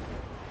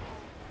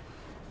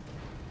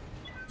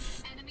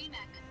 Enemy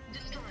mech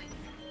destroyed.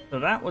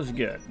 So that was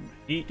good.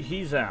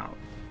 He's out.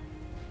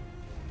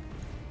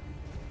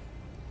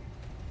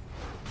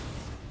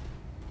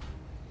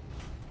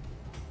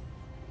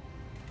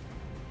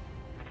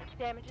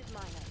 Damage is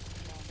minor,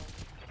 Commander.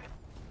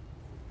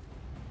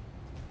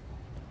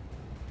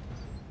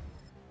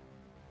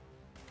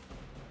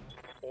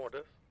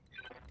 Orders.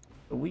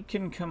 So we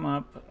can come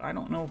up. I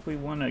don't know if we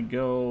want to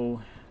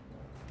go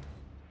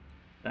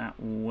that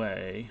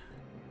way.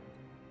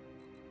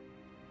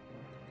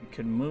 We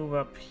could move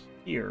up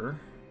here.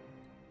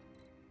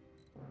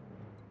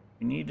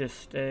 We need to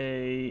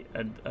stay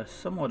a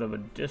somewhat of a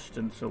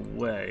distance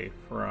away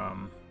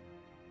from.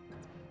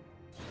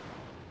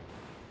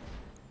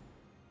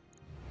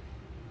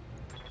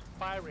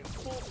 Firing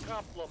full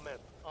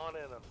complement on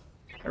enemy.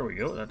 There we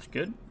go. That's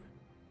good.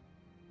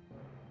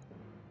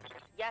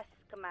 Yes,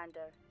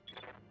 Commander.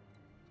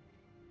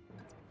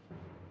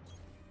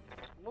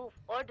 Move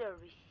order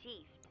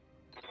received.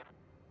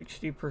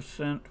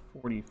 60%,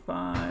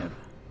 45.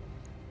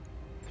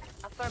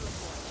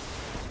 Affirmative.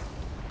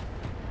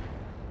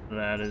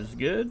 That is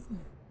good.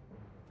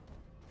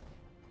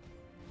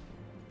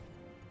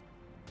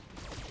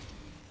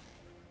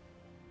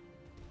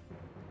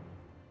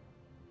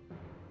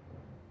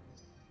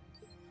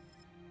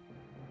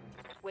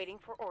 Waiting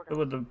for So order.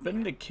 with the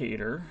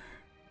Vindicator,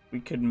 we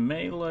could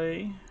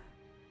melee,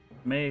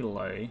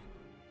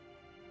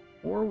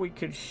 or we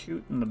could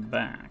shoot in the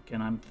back.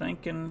 And I'm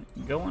thinking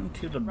going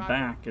to the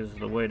back is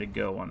the way to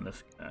go on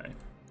this guy.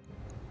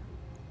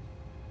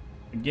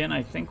 Again,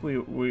 I think we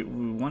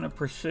want a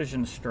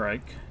precision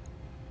strike.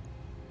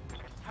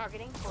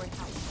 Targeting for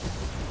attack.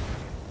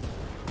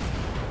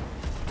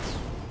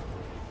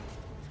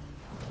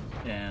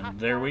 And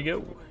there we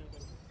go.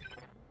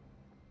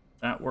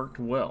 That worked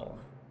well.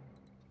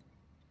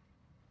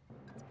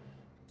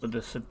 With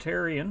the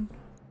Saterian,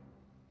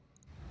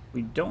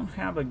 we don't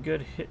have a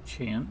good hit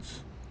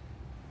chance,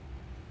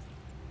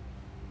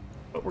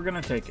 but we're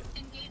gonna take it.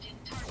 Engaging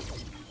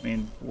target. I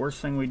mean, worst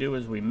thing we do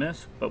is we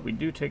miss, but we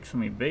do take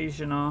some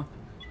evasion off.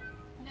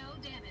 No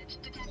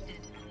damage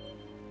detected.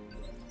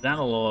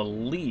 That'll at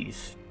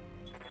least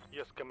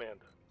Yes,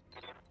 Commander.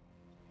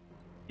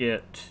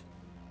 get.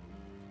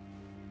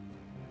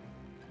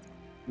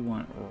 We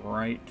want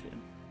right in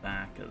the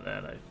back of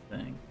that, I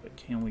think. But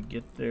can we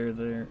get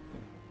there?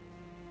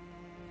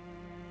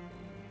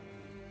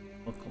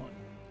 Look like.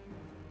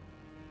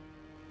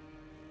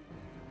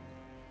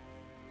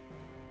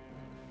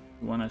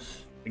 We want to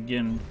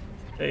again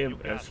stay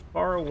as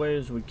far away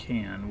as we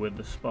can with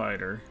the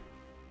spider.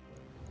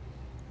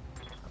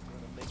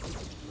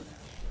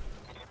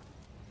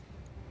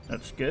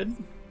 That's good.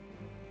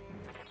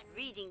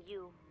 Reading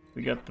you.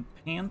 We got the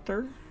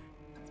Panther.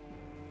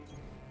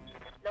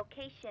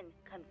 Location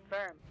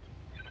confirmed.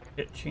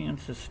 Hit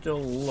chance is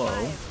still low.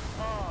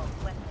 Fire all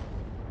weapons.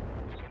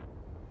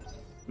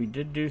 We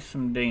did do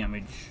some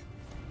damage.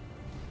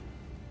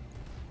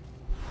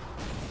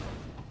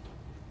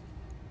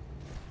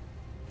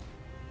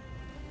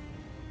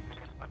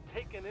 I'm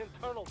taking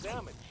internal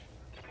damage.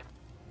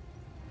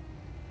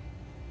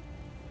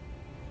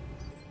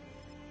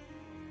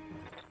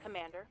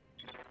 Commander.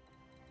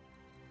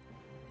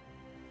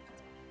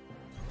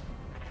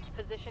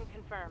 Position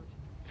confirmed.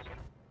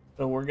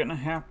 So we're gonna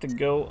have to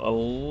go a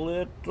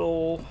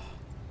little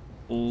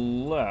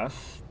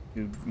less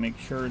to make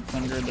sure it's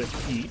under the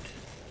heat.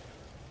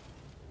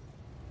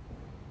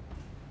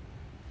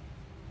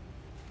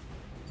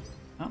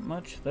 Not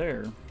much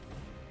there.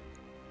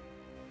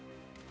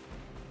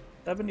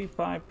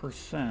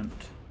 75%.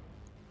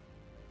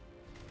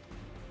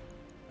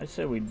 I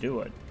say we do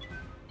it.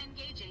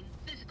 Engaging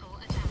physical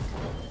attack.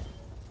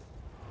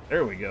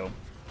 There we go.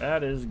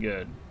 That is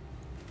good.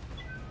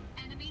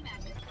 Enemy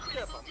mech. Give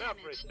Critical them damage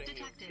everything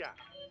you detected. got.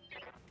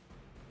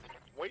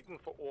 Waiting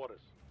for orders.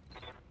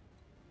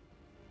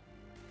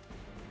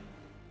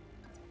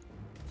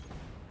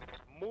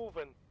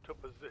 Moving to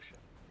position.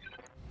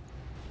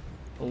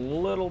 A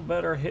little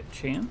better hit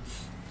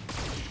chance.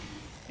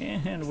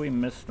 And we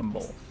missed them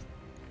both.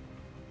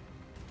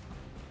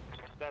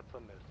 That's a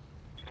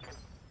miss.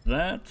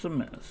 That's a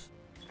miss.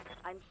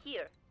 I'm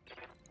here.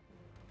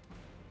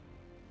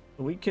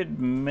 We could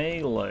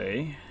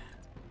melee.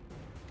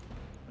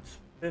 That's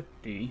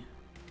 50.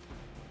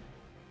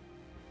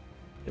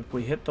 If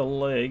we hit the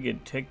leg,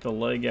 it'd take the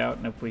leg out,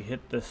 and if we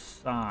hit this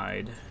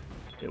side,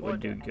 it would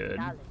do Order good.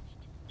 acknowledged.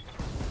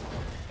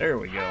 There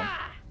we go.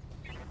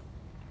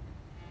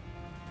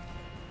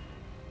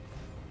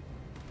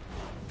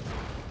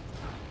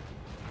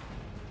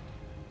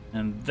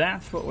 And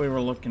that's what we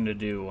were looking to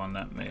do on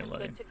that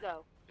melee. Good to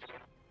go.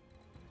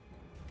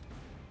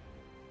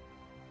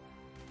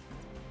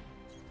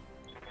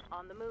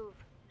 On the move.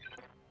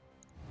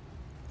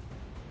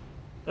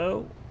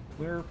 So,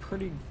 we're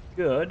pretty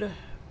good.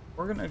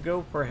 We're gonna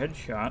go for a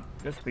headshot,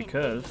 just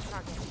because. Engaging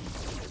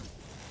target.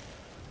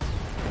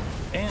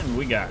 And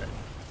we got it.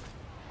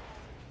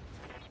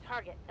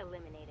 Target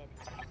eliminated.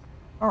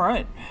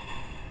 Alright.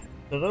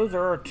 So those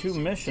are our two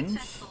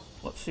missions.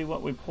 Let's see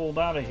what we pulled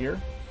out of here.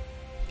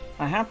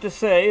 I have to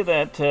say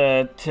that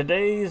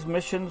today's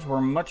missions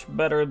were much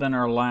better than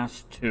our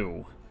last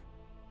two.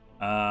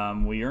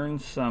 We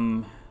earned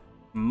some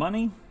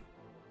money,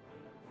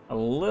 a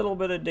little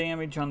bit of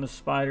damage on the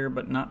spider,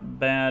 but not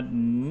bad.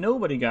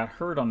 Nobody got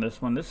hurt on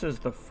this one. This is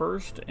the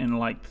first in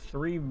like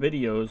 3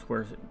 videos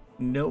where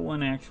no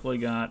one actually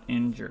got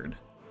injured.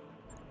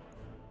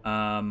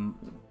 So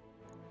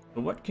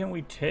what can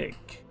we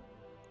take?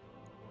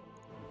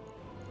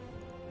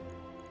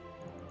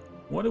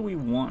 What do we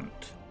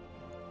want?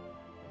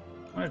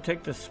 I'm going to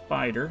take the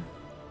spider.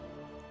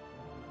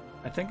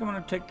 I think I'm going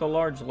to take the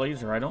large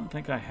laser. I don't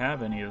think I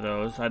have any of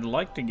those. I'd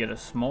like to get a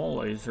small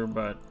laser,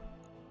 but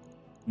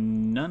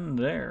none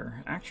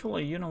there.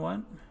 Actually, you know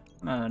what?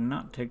 I'm going to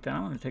not take that.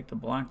 I'm going to take the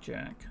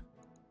blackjack.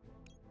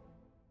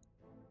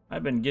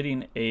 I've been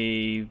getting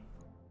a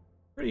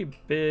pretty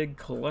big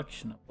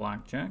collection of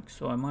blackjack,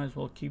 so I might as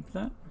well keep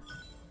that.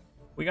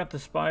 We got the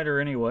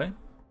spider anyway.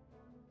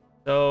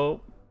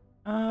 So,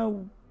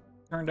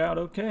 turned out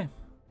okay.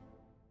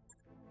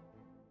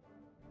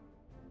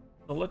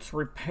 So let's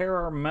repair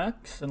our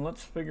mechs and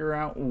let's figure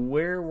out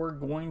where we're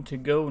going to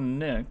go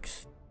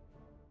next.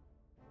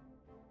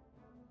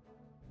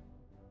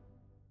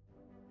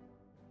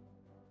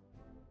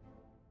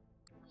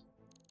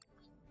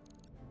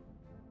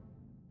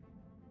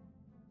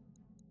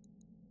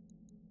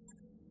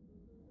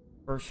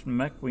 First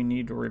mech we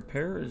need to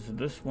repair is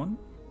this one.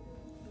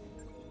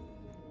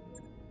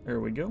 There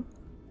we go.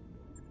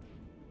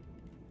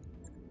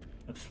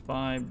 That's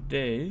 5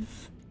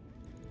 days.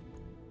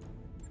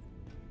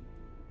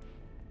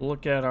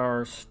 Look at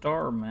our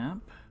star map.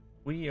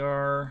 We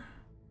are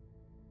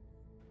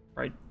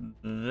right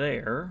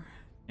there,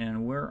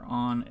 and we're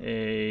on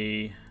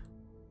a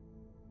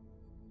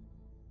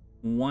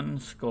 1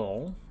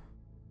 skull.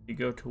 You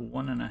go to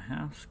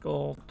 1.5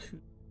 skull,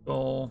 2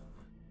 skull,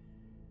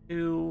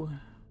 2.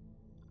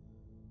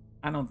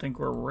 I don't think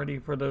we're ready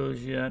for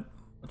those yet.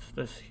 What's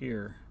this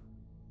here?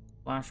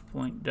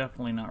 Flashpoint,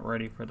 definitely not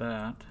ready for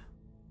that.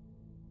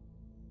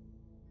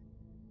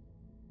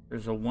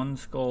 There's a 1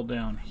 skull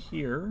down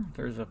here.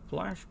 There's a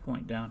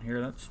flashpoint down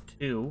here. That's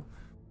 2.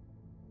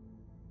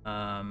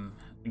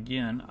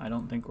 Again, I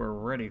don't think we're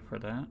ready for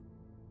that.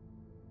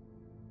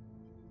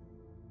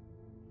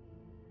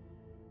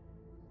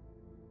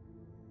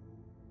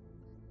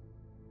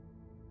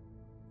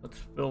 Let's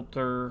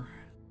filter,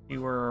 see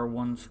where our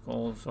 1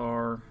 skulls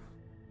are.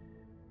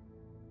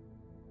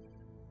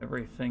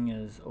 Everything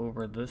is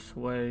over this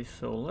way,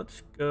 so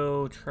let's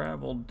go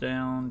travel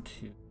down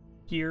to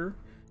here.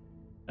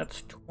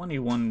 That's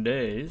 21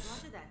 days.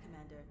 Roger that,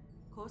 Commander.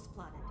 Course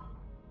plotted.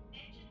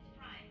 Engines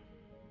prime.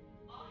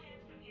 All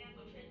hands prepare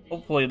for transition.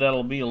 Hopefully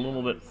that'll be a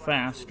little bit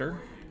faster.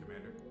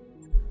 Commander.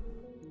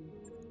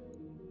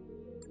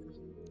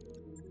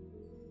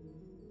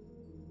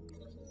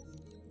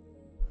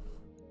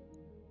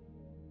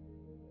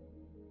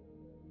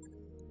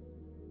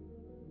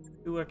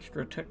 Two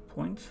extra tech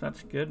points,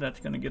 that's good. That's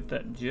going to get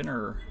that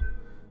Jinner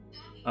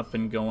up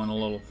and going a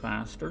little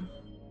faster.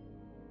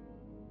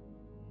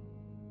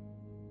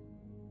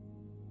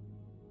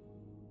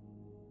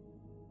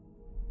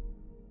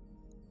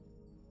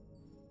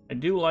 I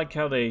do like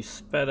how they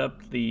sped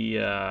up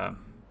the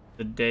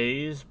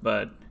days,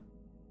 but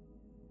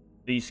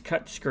these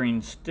cut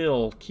screens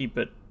still keep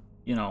it,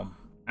 you know,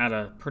 at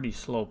a pretty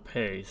slow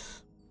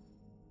pace.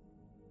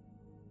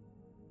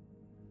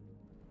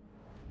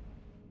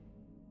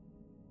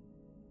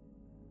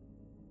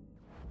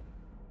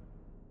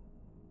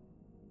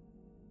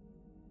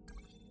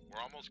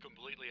 We're almost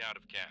completely out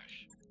of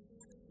cash.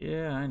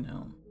 Yeah, I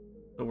know.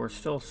 So we're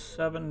still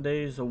 7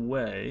 days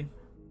away.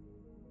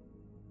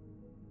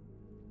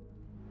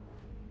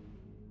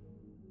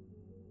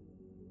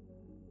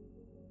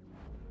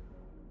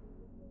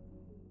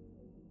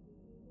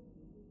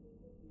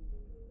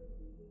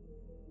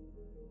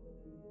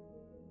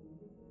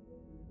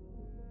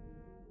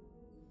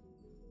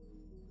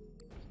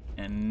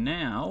 And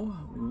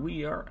now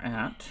we are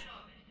at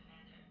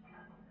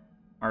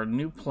our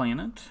new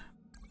planet.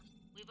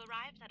 We've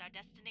arrived at our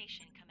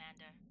destination,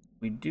 Commander.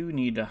 We do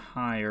need to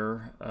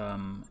hire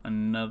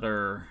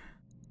another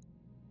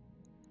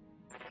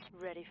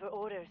Ready for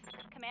orders.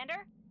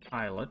 Commander?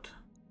 pilot.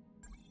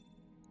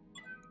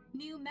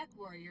 New mech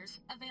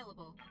warriors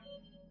available. How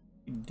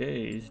many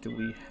days do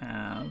we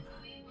have?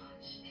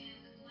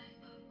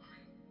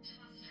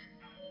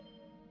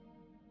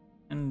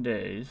 10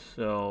 days,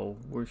 so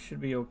we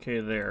should be okay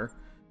there.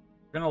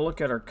 We're going to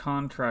look at our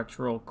contracts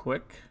real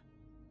quick.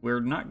 We're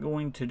not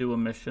going to do a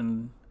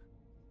mission.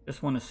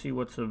 Just want to see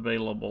what's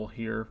available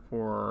here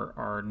for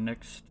our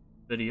next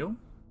video.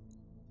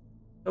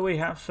 So we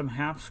have some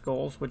half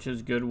skulls, which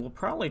is good. We'll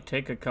probably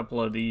take a couple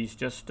of these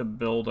just to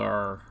build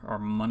our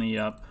money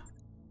up.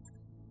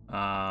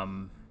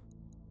 Not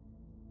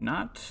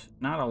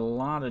a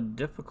lot of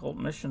difficult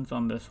missions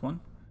on this one.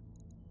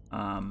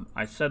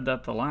 I said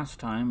that the last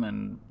time,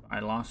 and I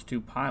lost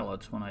 2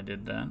 pilots when I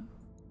did that.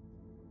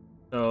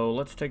 So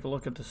let's take a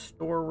look at the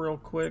store real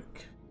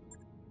quick.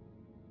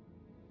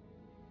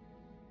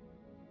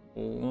 A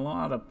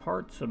lot of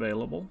parts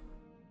available.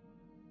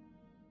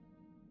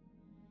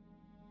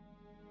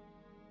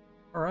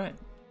 Alright.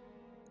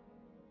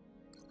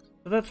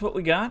 So that's what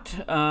we got.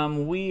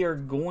 We are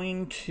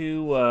going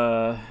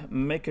to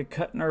make a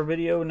cut in our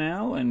video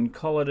now and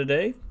call it a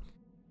day.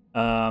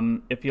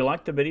 If you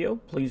liked the video,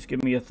 please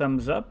give me a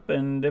thumbs up,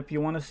 and if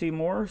you want to see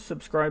more,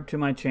 subscribe to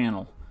my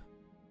channel.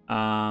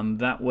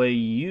 That way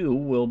you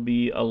will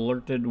be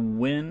alerted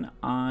when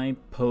I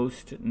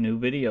post new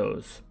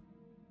videos.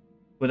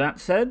 With that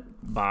said,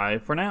 bye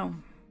for now.